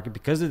same market,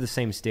 because they're the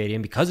same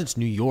stadium, because it's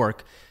New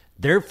York,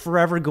 they're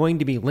forever going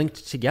to be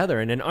linked together.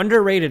 And an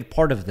underrated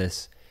part of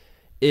this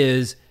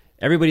is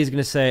everybody's going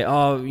to say,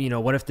 oh, you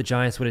know, what if the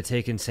Giants would have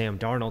taken Sam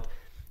Darnold?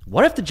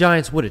 What if the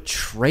Giants would have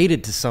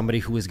traded to somebody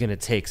who was going to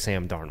take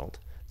Sam Darnold?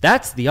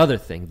 That's the other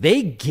thing.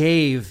 They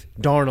gave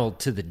Darnold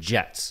to the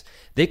Jets.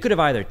 They could have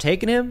either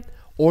taken him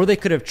or they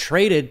could have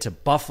traded to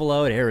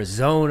Buffalo, to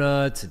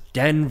Arizona, to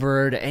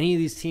Denver, to any of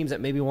these teams that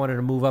maybe wanted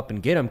to move up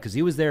and get him because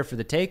he was there for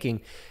the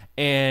taking.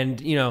 And,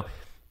 you know,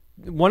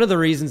 one of the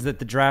reasons that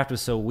the draft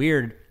was so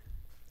weird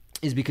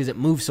is because it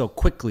moved so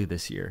quickly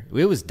this year.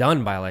 It was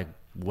done by like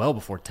well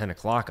before 10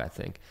 o'clock, I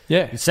think.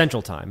 Yeah.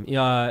 Central time,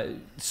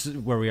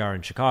 where we are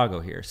in Chicago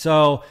here.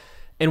 So,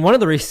 and one of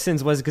the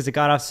reasons was because it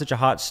got off such a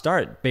hot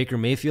start. Baker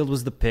Mayfield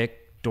was the pick.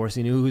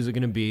 Dorsey knew who was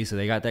going to be, so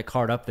they got that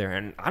card up there.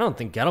 And I don't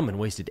think Gettleman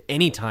wasted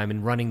any time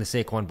in running the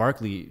Saquon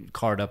Barkley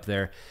card up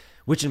there,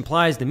 which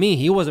implies to me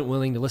he wasn't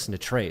willing to listen to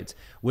trades,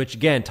 which,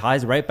 again,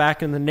 ties right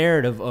back in the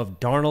narrative of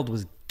Darnold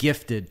was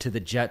gifted to the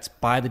Jets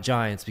by the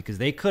Giants because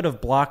they could have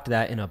blocked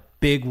that in a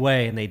big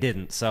way, and they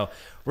didn't. So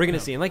we're going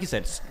to see. And like you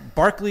said,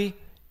 Barkley,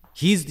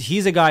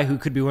 he's a guy who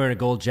could be wearing a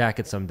gold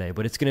jacket someday,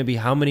 but it's going to be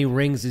how many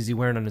rings is he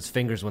wearing on his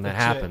fingers when that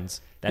happens.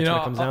 That's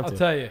what it comes down to. I'll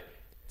tell you.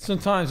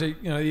 Sometimes, the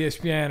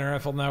ESPN or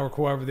NFL Network,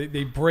 whoever,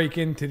 they break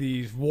into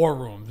these war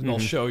rooms and they'll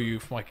show you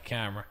from like a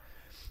camera.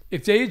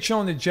 If they had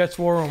shown the Jets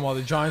war room while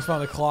the Giants were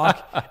on the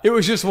clock, it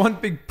was just one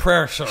big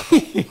prayer circle.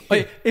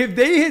 Like, if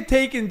they had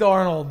taken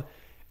Darnold,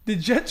 the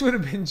Jets would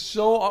have been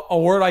a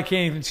word I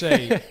can't even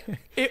say.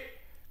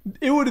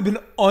 It would have been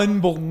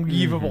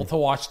unbelievable to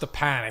watch the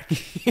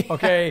panic.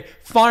 Okay,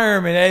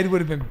 Fireman Ed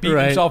would have been beating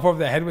himself over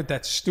the head with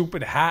that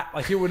stupid hat.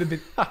 Like, it would have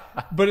been.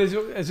 But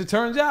as it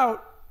turns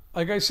out,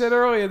 like I said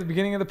earlier at the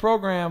beginning of the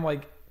program,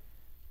 like,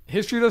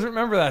 history doesn't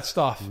remember that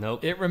stuff.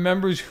 Nope. It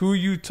remembers who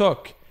you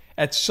took.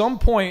 At some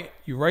point,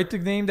 you write the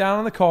name down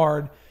on the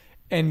card,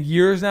 and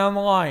years down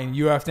the line,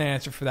 you have to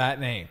answer for that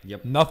name.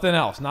 Yep. Nothing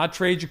else. Not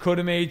trades you could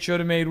have made, should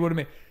have made, would have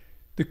made.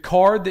 The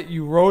card that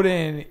you wrote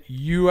in,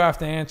 you have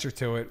to answer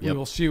to it. Yep. We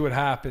will see what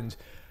happens.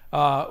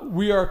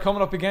 We are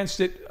coming up against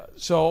it,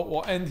 so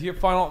we'll end here.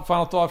 Final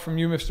thought from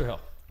you, Mr.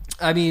 Hill.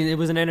 I mean, it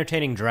was an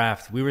entertaining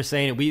draft. We were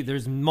saying it.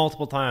 There's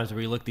multiple times where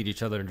we looked at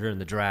each other during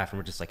the draft and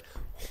we're just like,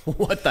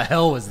 "What the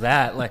hell was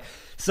that?" Like,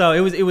 so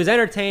it was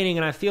entertaining,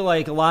 and I feel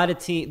like a lot of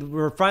teams.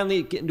 We're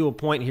finally getting to a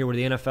point here where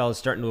the NFL is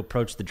starting to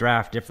approach the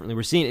draft differently.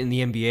 We're seeing it in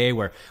the NBA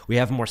where we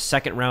have more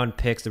second round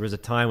picks. There was a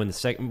time when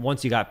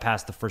once you got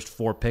past the first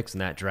 4 picks in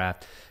that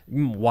draft,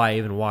 why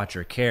even watch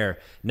or care?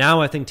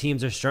 Now I think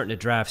teams are starting to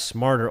draft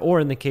smarter, or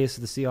in the case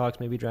of the Seahawks,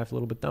 maybe draft a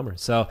little bit dumber.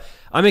 So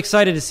I'm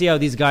excited to see how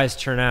these guys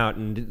turn out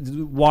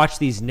and watch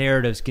these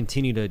narratives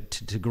continue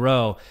to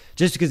grow.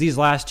 Just because these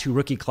last 2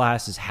 rookie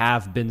classes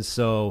have been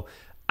so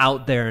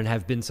out there and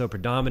have been so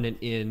predominant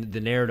in the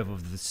narrative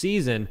of the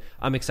season,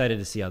 I'm excited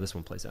to see how this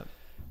one plays out.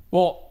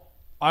 Well,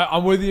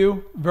 I'm with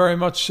you very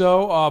much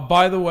so.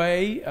 By the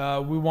way,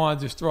 we want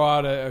to just throw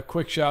out a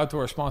quick shout out to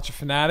our sponsor,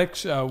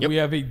 Fanatics. We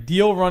have a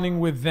deal running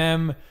with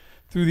them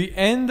through the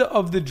end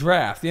of the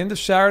draft, the end of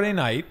Saturday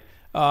night.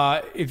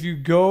 If you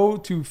go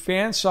to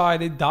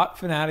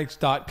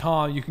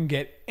fansided.fanatics.com, you can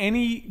get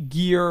any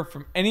gear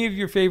from any of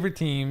your favorite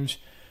teams,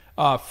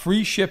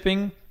 free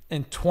shipping,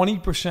 and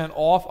 20%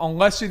 off,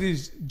 unless it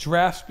is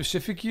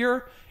draft-specific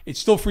gear. It's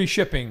still free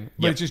shipping,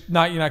 but it's just you're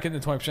not getting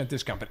the 20%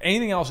 discount. But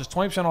anything else is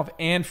 20% off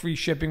and free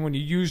shipping when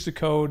you use the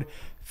code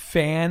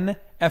FAN,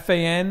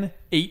 F-A-N,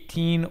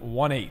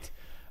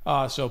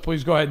 1818. So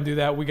please go ahead and do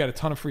that. We got a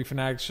ton of free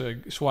Fanatics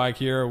swag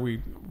here. We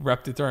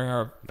repped it during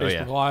our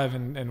Facebook Live,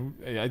 and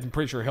I'm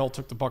pretty sure Hill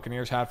took the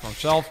Buccaneers hat for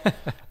himself.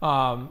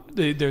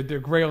 They're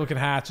great-looking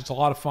hats. It's a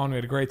lot of fun. We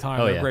had a great time.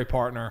 They're a great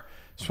partner.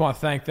 Just want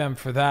to thank them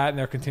for that and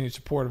their continued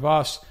support of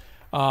us.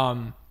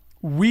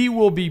 We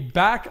will be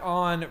back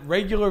on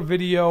regular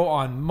video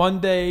on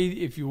Monday.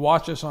 If you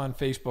watch us on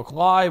Facebook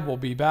Live, we'll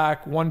be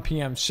back 1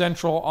 p.m.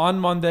 Central on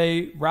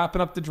Monday, wrapping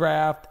up the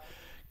draft,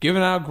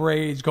 giving out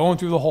grades, going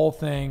through the whole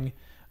thing.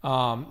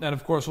 And,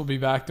 of course, we'll be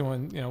back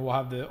doing, we'll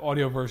have the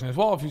audio version as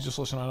well if you just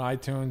listen on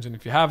iTunes. And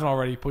if you haven't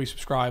already, please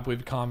subscribe,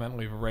 leave a comment,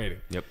 leave a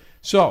rating. Yep.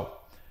 So,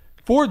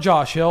 for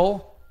Josh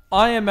Hill,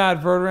 I am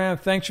Matt Verderam.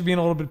 Thanks for being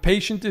a little bit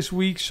patient this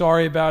week.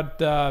 Sorry about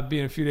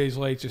being a few days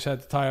late. Just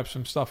had to tie up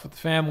some stuff with the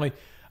family.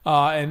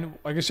 And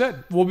like I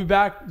said, we'll be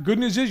back. Good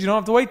news is you don't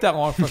have to wait that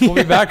long for us. We'll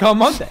be back on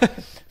Monday.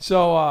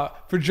 So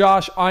for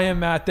Josh, I am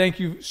Matt. Thank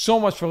you so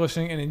much for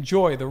listening, and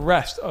enjoy the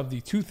rest of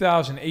the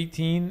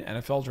 2018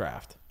 NFL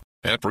Draft.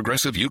 At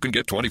Progressive, you can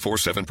get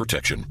 24/7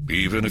 protection,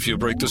 even if you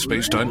break the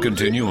space-time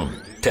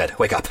continuum. Ted,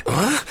 wake up.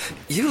 Huh?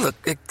 You look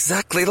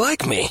exactly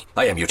like me.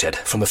 I am you, Ted,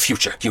 from the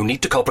future. You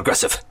need to call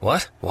Progressive.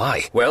 What?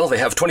 Why? Well, they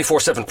have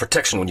 24/7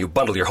 protection when you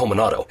bundle your home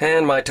and auto,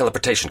 and my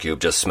teleportation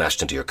cube just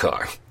smashed into your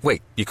car.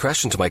 Wait, you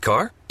crashed into my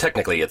car?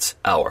 Technically, it's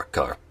our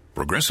car.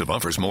 Progressive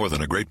offers more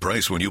than a great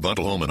price when you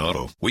bundle home and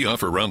auto. We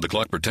offer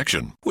round-the-clock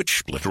protection,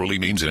 which literally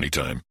means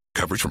anytime.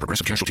 Coverage from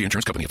Progressive Casualty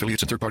Insurance Company,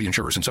 affiliates, and third-party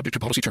insurers, and subject to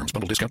policy terms.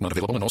 Bundle discount not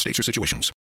available in all states or situations.